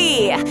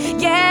see?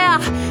 Yeah,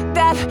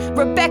 that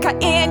Rebecca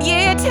in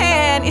year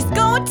 10 is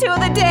going to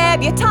the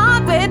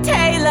debutante with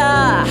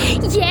Taylor.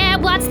 Yeah,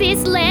 what's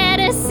this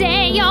letter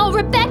say? Oh,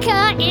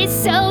 Rebecca is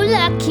so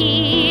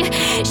lucky.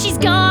 She's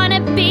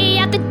gonna be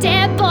at the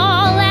Deb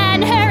ball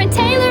and her and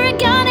Taylor are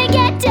gonna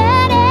get dirty.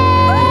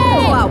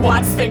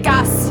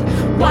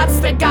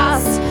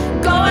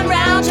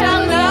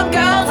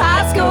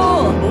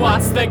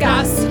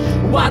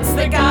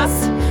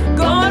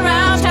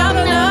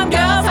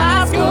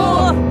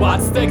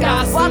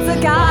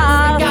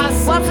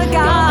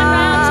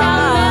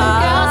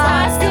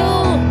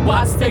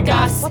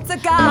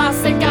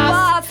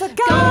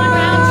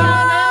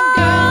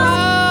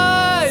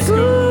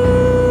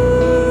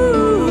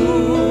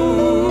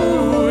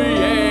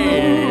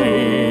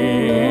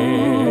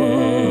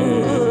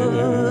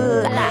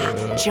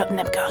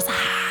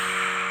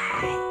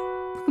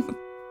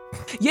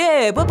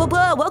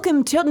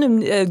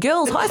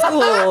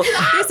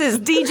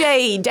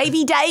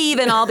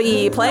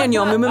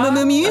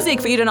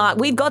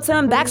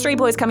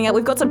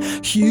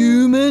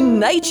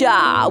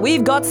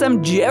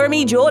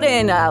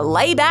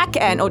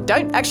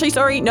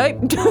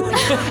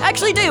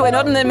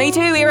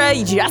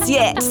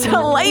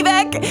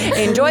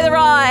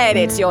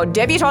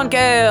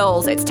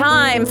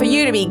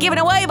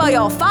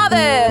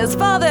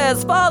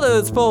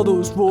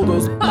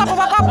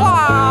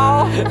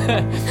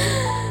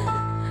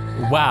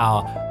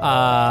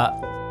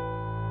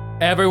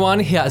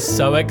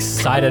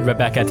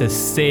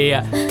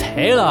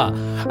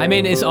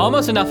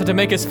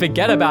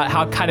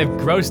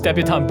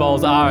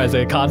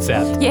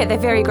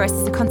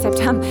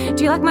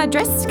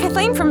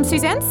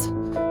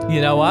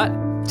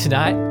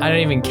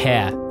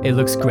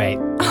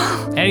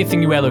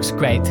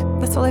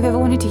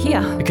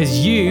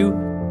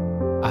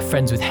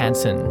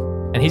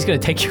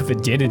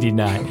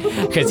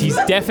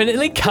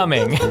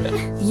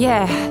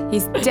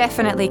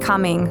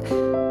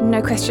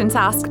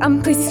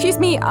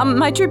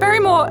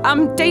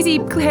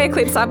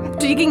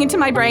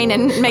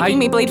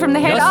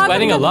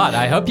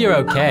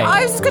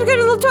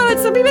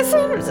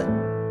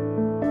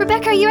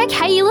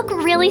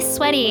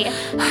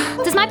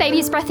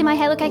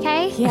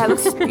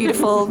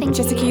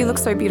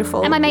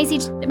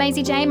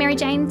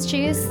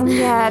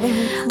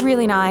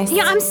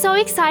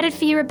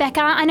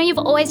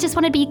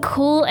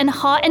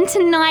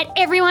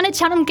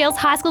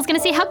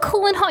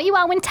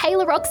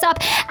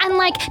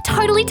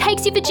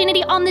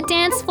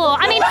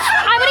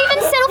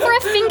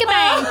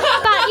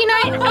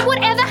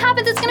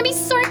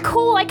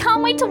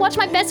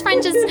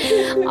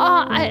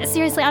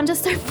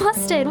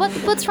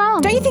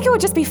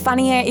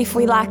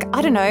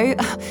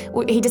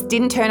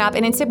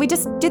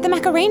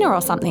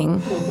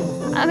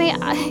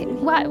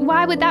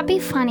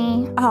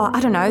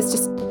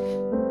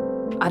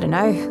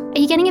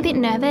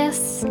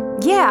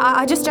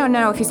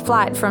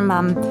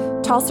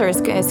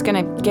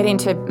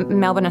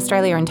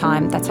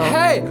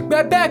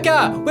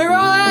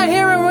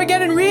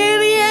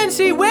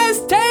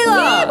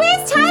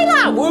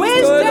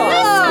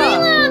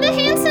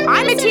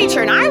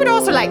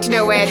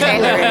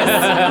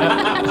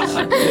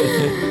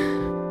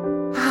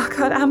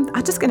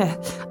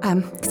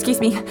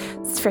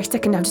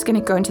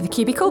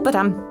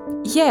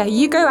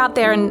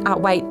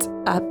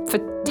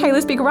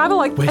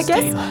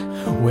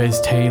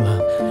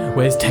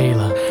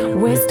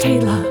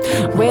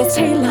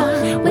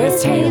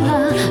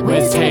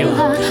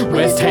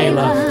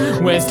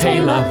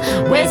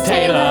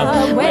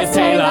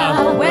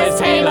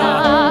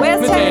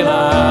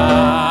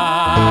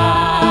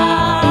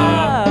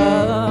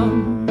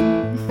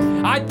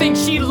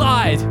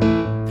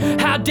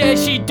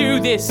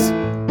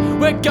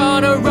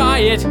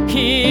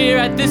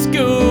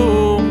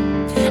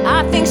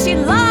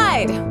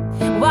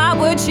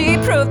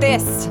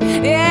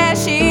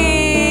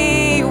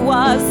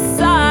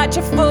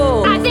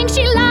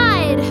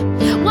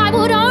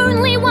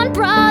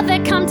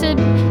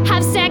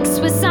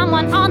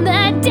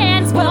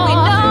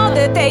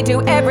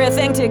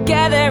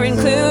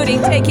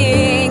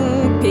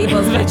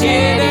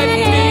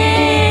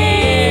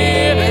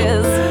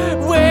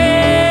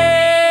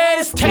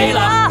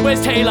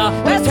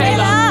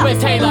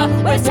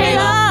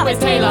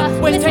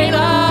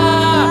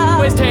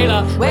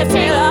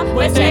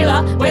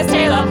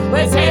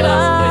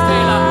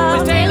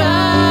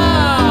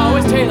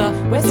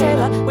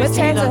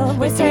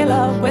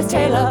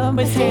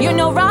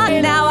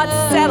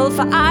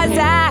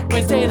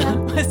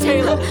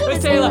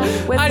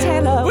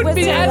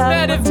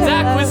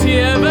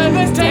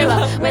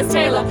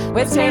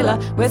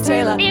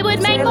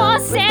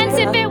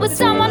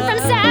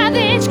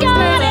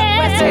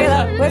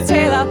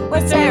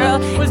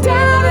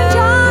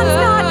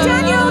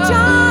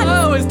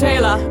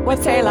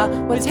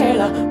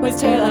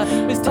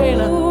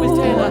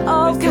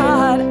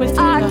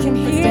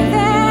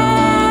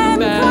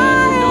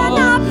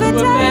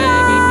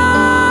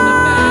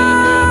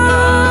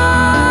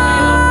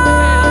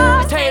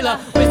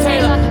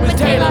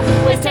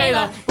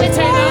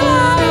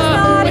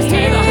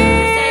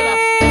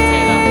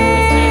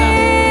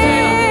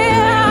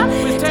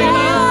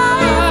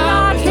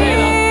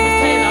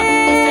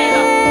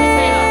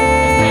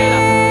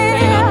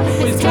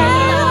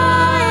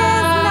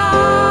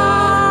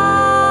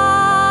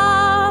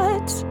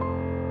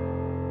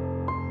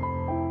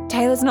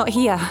 He's not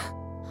here.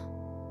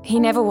 He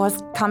never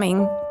was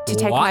coming to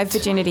take my What?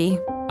 virginity.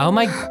 Oh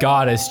my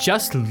God, it's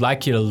just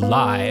like you to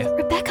lie.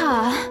 Rebecca,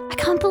 I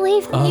can't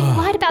believe you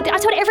lied about that. I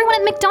told everyone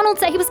at McDonald's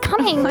that he was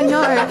coming. I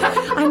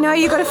know,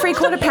 you got a free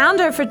quarter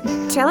pounder for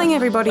telling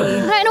everybody.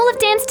 And all of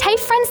Dan's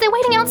TAFE friends, they're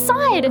waiting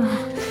outside.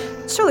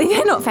 Surely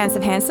they're not fans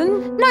of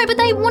Hanson. No, but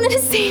they wanted to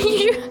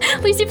see you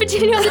lose your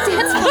virginity on the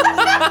dance floor.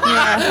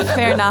 Yeah,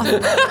 fair enough.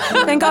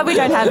 Thank God we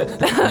don't have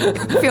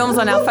films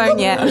on our phone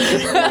yet.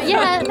 Not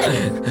yet.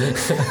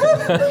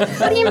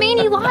 What do you mean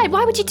you lied?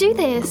 Why would you do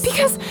this?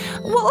 Because,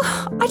 well,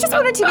 I just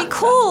wanted to be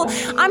cool.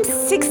 I'm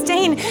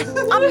 16.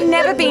 I've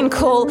never been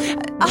cool.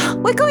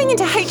 We're going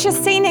into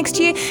HSC next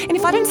year, and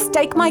if I don't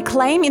stake my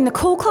claim in the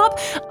cool club,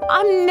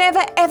 I'm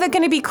never, ever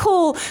going to be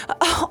cool.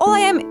 All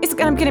I am is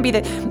I'm going to be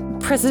the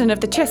president of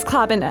the chess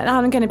club, and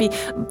I'm going to be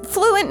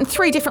fluent in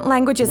 3 different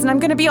languages, and I'm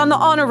going to be on the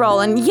honor roll,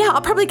 and yeah,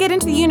 I'll probably get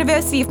into the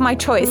university of my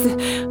choice.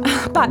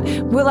 But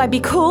will I be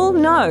cool?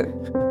 No.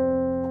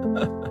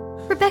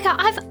 Rebecca,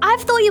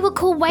 I've thought you were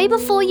cool way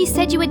before you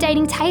said you were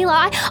dating Taylor.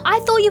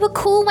 I thought you were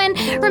cool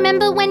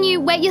remember when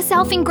you wet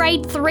yourself in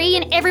grade 3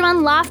 and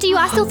everyone laughed at you?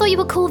 I still thought you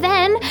were cool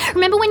then.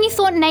 Remember when you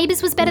thought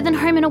Neighbours was better than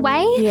Home and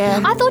Away?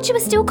 Yeah. I thought you were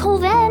still cool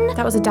then.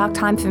 That was a dark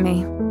time for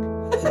me.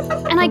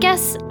 And I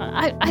guess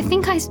I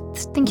think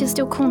you're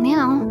still cool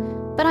now,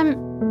 but I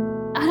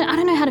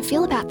don't know how to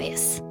feel about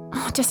this.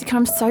 Oh, Jessica,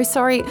 I'm so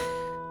sorry.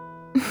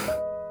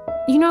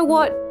 You know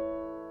what?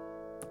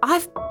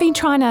 I've been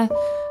trying to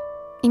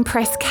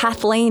impress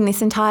Kathleen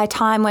this entire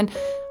time when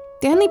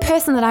the only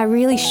person that I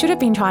really should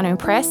have been trying to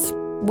impress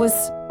was,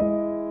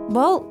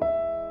 well,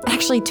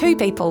 actually 2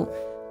 people.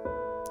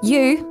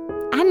 You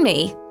and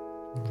me.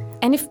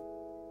 And if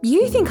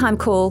you think I'm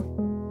cool,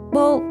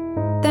 well,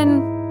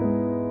 then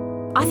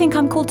I think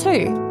I'm cool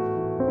too.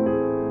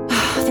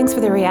 Thanks for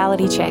the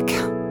reality check.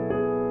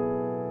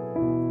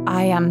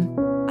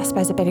 I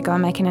suppose I better go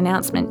and make an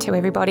announcement to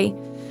everybody.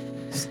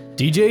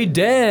 DJ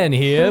Dan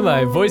here.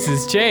 My voice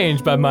has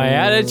changed, but my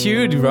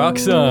attitude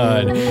rocks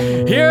on.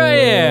 Here I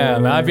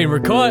am. I've been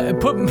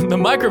the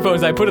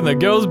microphones I put in the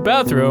girls'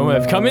 bathroom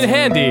have come in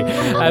handy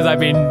as I've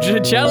been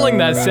channeling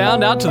that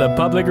sound out to the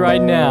public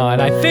right now.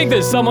 And I think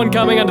there's someone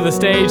coming onto the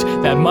stage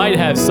that might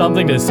have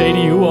something to say to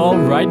you all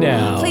right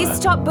now. Please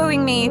stop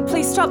booing me.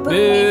 Please stop booing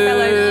me,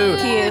 fellow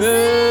peers.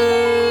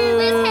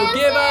 Boo!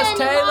 Give us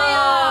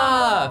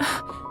Taylor!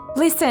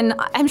 Listen,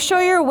 I'm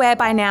sure you're aware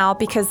by now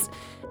because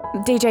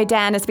DJ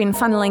Dan has been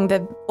funneling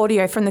the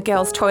audio from the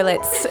girls'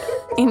 toilets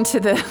into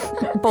the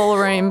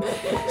ballroom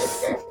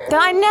that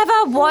I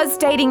never was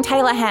dating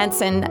Taylor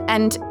Hanson,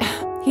 and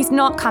he's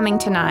not coming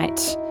tonight.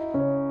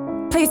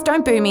 Please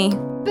don't boo me.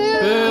 Boo!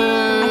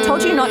 I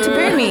told you not to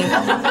boo me.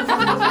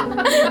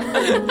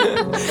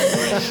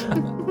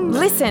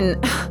 Listen,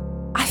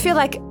 I feel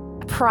like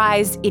a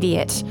prize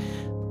idiot.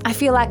 I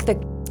feel like the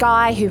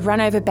guy who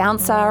ran over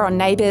Bouncer on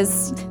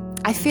Neighbours.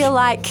 I feel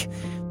like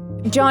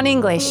John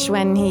English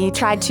when he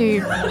tried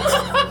to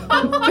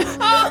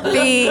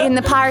be in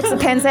the Pirates of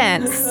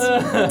Penzance.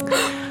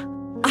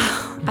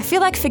 I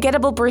feel like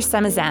forgettable Bruce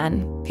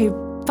Samazan,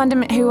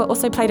 who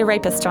also played a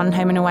rapist on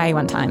Home and Away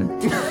one time.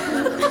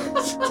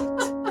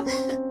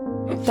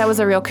 That was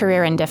a real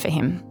career ender for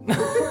him.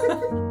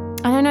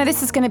 I don't know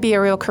this is going to be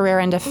a real career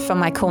ender for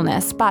my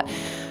coolness, but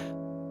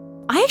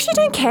I actually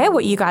don't care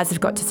what you guys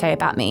have got to say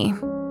about me.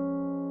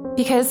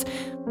 Because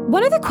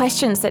one of the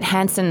questions that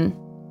Hanson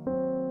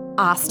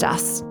asked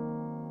us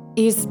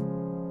is,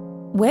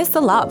 where's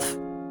the love?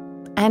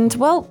 And,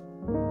 well,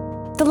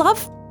 the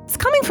love is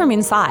coming from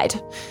inside.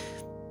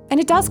 And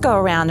it does go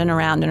around and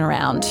around and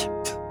around.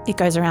 It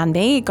goes around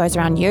me, it goes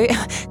around you,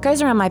 it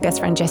goes around my best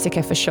friend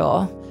Jessica for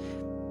sure.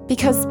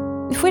 Because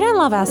if we don't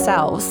love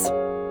ourselves,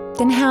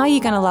 then how are you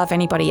going to love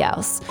anybody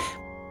else?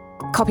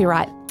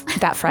 Copyright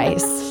that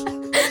phrase.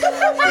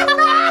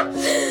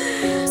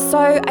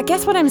 So I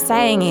guess what I'm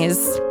saying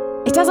is,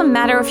 it doesn't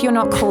matter if you're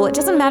not cool. It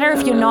doesn't matter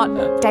if you're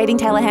not dating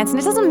Taylor Hanson.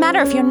 It doesn't matter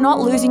if you're not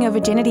losing your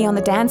virginity on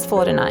the dance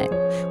floor tonight,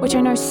 which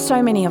I know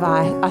so many of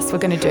us were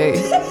going to do.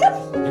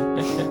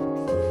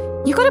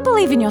 You've got to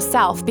believe in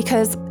yourself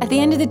because at the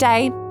end of the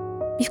day,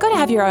 you've got to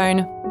have your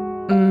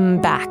own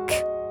back.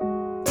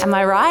 Am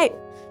I right?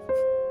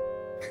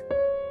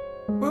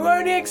 We'll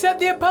only accept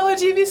the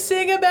apology if you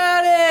sing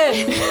about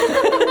it.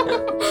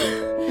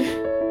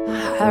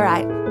 All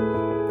right.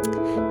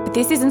 But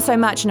this isn't so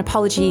much an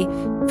apology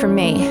from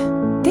me.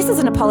 This is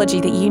an apology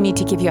that you need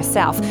to give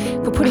yourself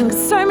for putting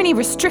so many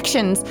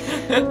restrictions,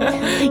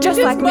 just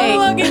like me.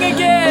 Monologuing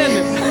again.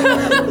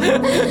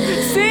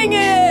 Sing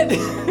it.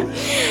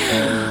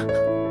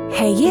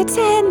 Hey, Year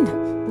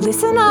 10,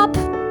 listen up.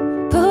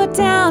 Put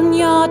down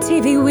your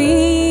TV wig.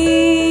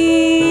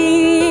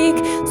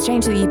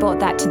 Strange that you brought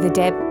that to the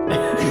Deb,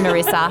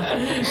 Marissa.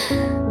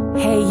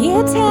 Hey,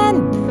 Year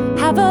 10,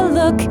 have a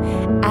look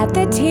at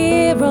the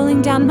tear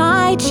rolling down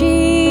my cheek.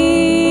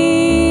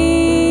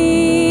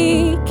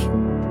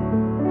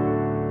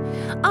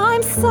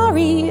 I'm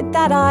sorry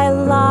that I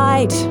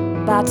lied,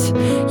 but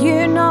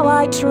you know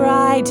I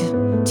tried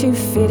to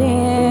fit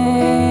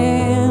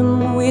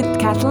in with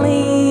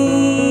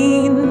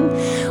Kathleen.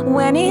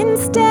 when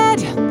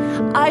instead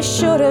I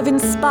should have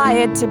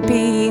inspired to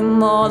be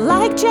more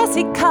like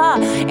Jessica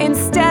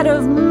instead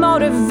of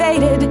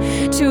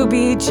motivated to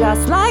be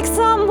just like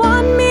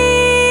someone mean.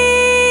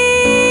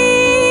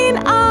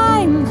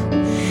 I'm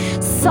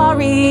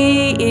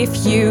sorry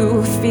if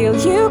you feel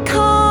you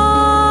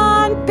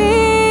can't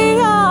be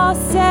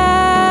yourself.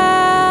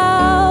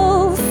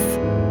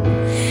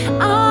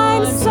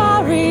 I'm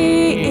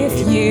sorry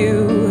if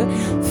you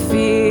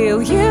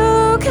feel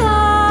you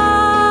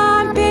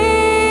can't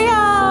be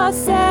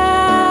yourself.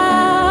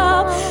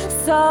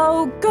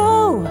 So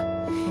go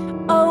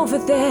over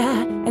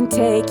there and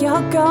take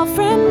your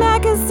girlfriend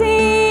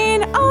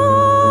magazine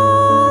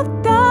off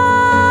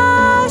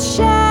the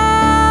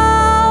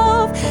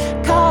shelf.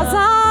 'Cause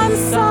I'm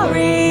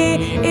sorry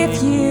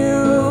if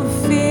you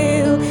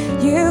feel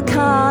you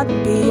can't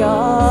be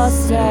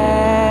yourself.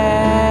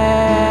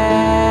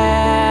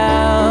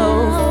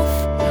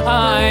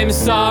 I'm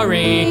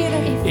sorry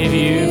if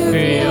you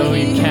feel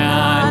you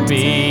can't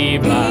be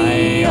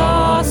by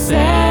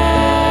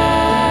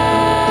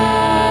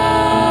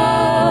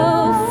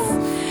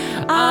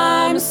yourself.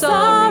 I'm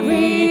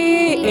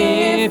sorry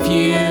if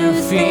you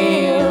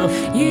feel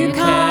you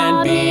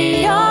can't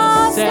be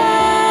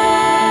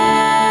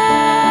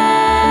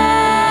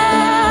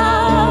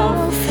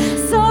yourself.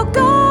 So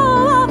go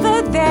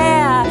over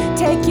there,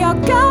 take your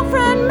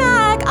girlfriend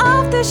mag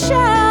off the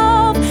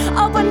shelf,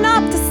 open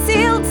up the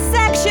sealed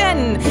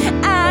section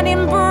and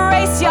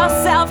embrace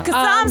yourself. 'Cause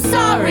I'm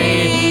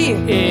sorry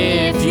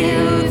if you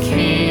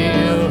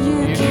feel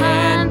you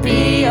can't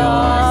be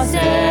yourself.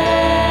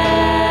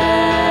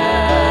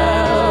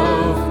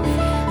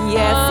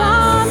 Yes,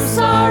 I'm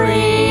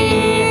sorry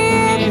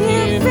if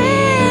you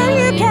feel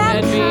you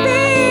can't be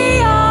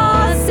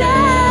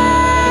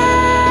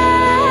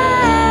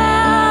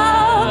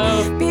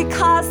yourself.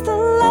 Because the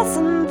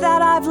lesson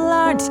that I've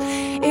learned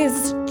is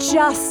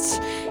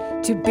just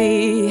to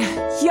be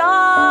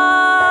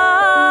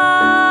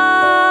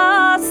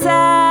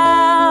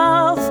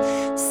yourself.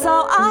 So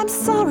I'm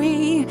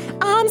sorry,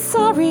 I'm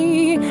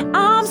sorry,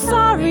 I'm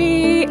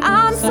sorry,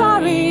 I'm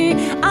sorry,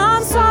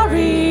 I'm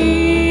sorry.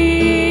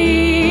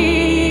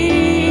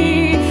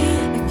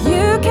 If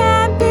you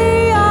can't be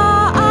your,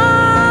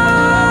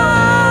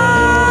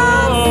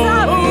 I'm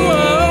sorry. If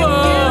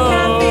you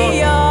can't be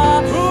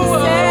yourself.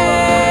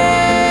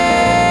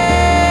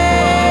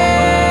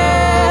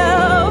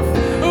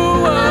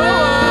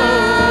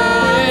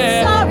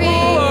 Sorry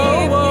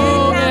if you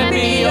can't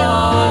be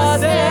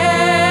yourself.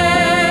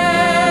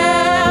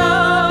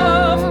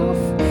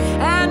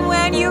 And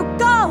when you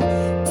go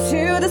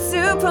to the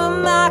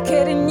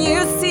supermarket and you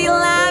see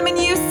lamb and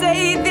you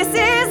say, this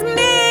is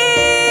meat,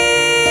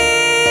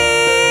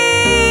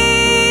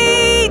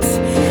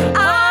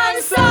 I'm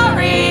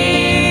sorry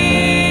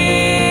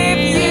if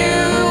you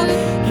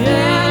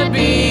can't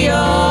be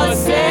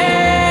yourself.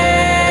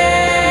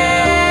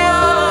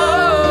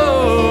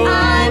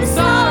 I'm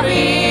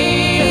sorry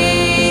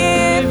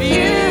if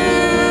you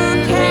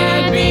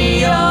can't be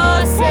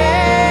yourself.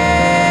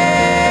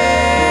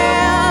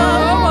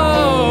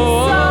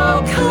 So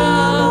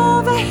come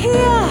over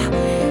here,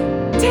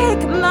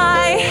 take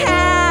my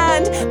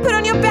hand, put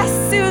on your best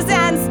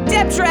Suzanne's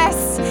Deb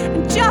dress,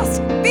 and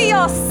just be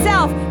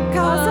yourself.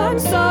 'Cause I'm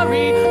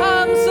sorry,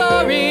 I'm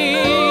sorry,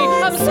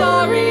 I'm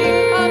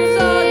sorry, I'm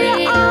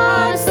sorry,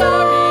 I'm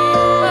sorry,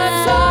 I'm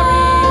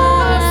sorry,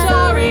 I'm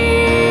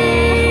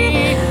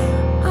sorry,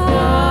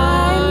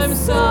 I'm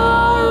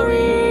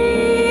sorry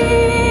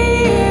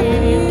if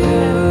you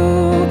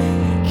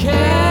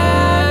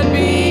can't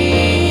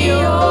be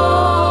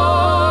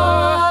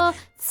yourself.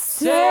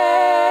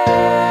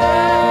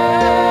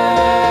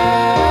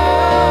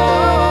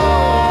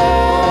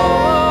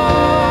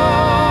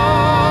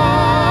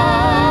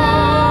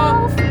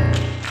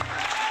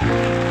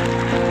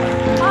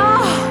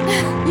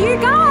 You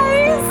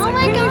guys! Oh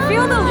my Can you God.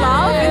 feel the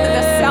love and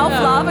the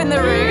self-love in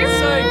the room?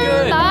 So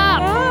good.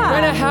 Stop.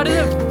 Brenna, how does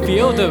it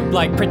feel to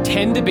like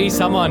pretend to be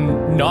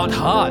someone not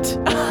hot?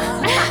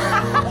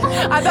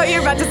 I thought you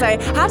were about to say,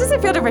 how does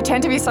it feel to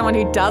pretend to be someone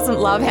who doesn't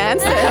love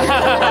Hanson?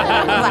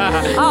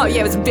 Like, oh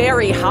yeah, it was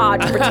very hard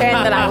to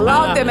pretend that I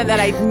loved them and that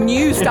I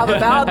knew stuff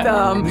about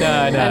them. No.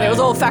 And it was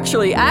all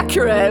factually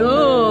accurate.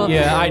 Ugh.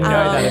 Yeah, I know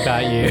that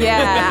about you.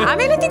 Yeah, I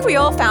mean, I think we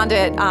all found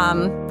it,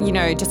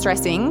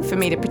 distressing for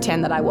me to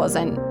pretend that I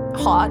wasn't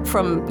hot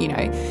from,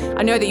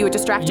 I know that you were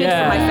distracted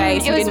Yeah. from my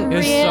face. It You was didn't-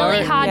 really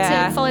so- hard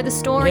Yeah. to follow the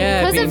story Yeah,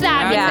 because being of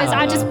that. proud. Because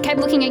I just kept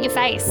looking at your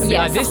face.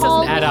 Yeah, The this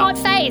whole doesn't add up. hot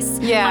face.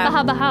 Yeah.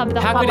 Hubba, hubba, hubba.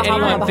 How could Hubba,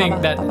 anyone hubba, think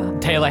hubba, that hubba.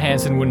 Taylor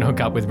Hanson wouldn't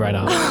hook up with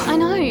Brenna? I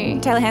know.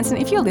 Taylor Hanson,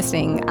 if you're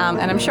listening,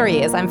 and I'm sure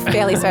he is, I'm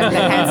fairly certain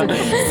that Hanson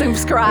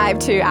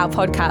subscribed to our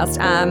podcast.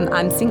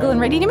 I'm single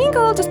and ready to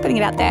mingle, just putting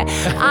it out there.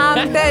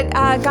 But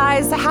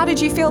guys, how did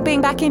you feel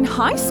being back in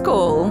high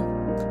school?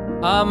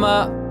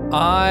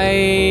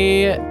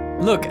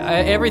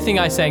 Everything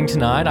I sang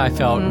tonight, I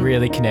felt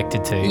really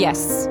connected to.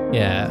 Yes.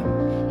 Yeah.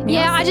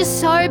 Yeah, I just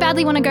so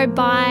badly want to go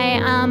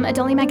buy a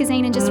Dolly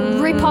magazine and just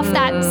rip off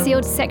that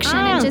sealed section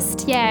and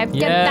just, get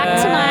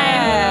back to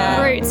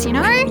my roots, you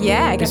know?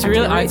 Yeah, It's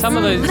really some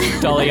of those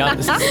Dolly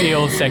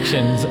sealed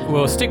sections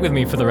will stick with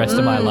me for the rest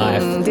of my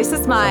life. This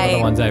is my Some of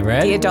the ones I've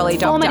read. Dear Dolly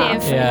Doctor.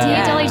 Formative. Yeah.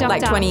 Dear Dolly Doctor.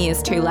 Like 20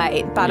 years too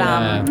late. But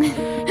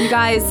you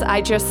guys,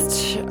 I just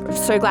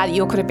so glad that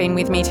you all could have been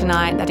with me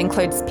tonight. That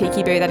includes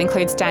Peeky Boo, that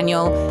includes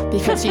Daniel,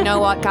 because you know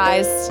what,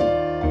 guys?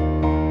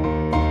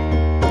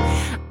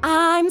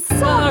 I'm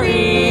sorry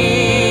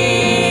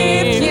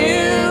if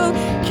you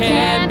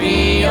can't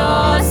be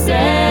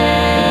yourself.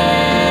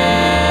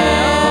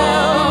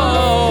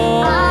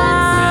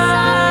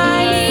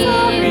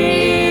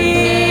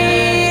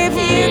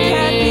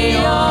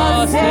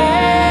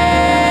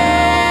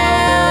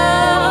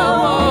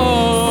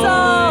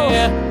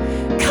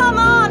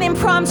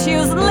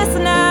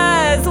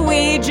 Listeners,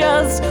 we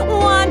just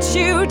want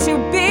you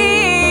to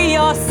be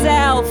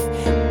yourself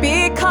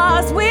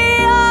because we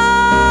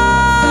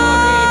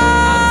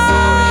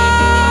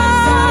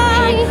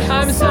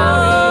I'm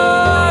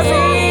sorry.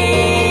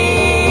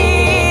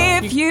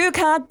 if you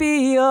can't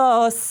be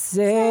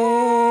yourself.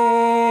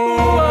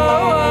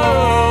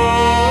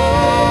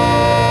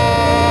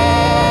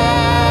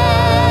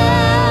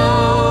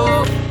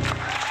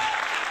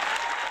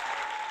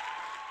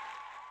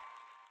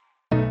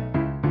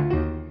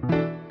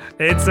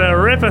 It's a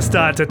ripper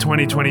start to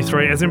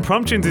 2023 as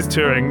Impromptunes is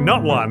touring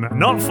not 1,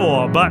 not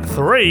 4, but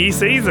 3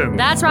 seasons.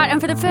 That's right, and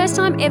for the first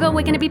time ever,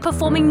 we're going to be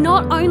performing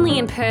not only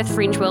in Perth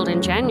Fringe World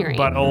in January,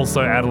 But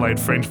also Adelaide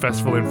Fringe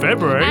Festival in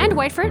February. and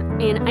wait for it,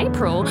 in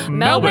April,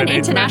 Melbourne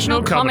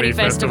International Comedy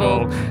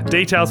Festival.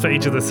 Details for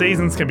each of the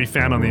seasons can be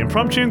found on the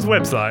Impromptunes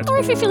website. Or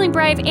if you're feeling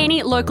brave,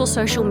 any local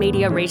social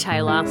media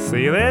retailer.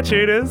 See you there,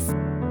 tutors.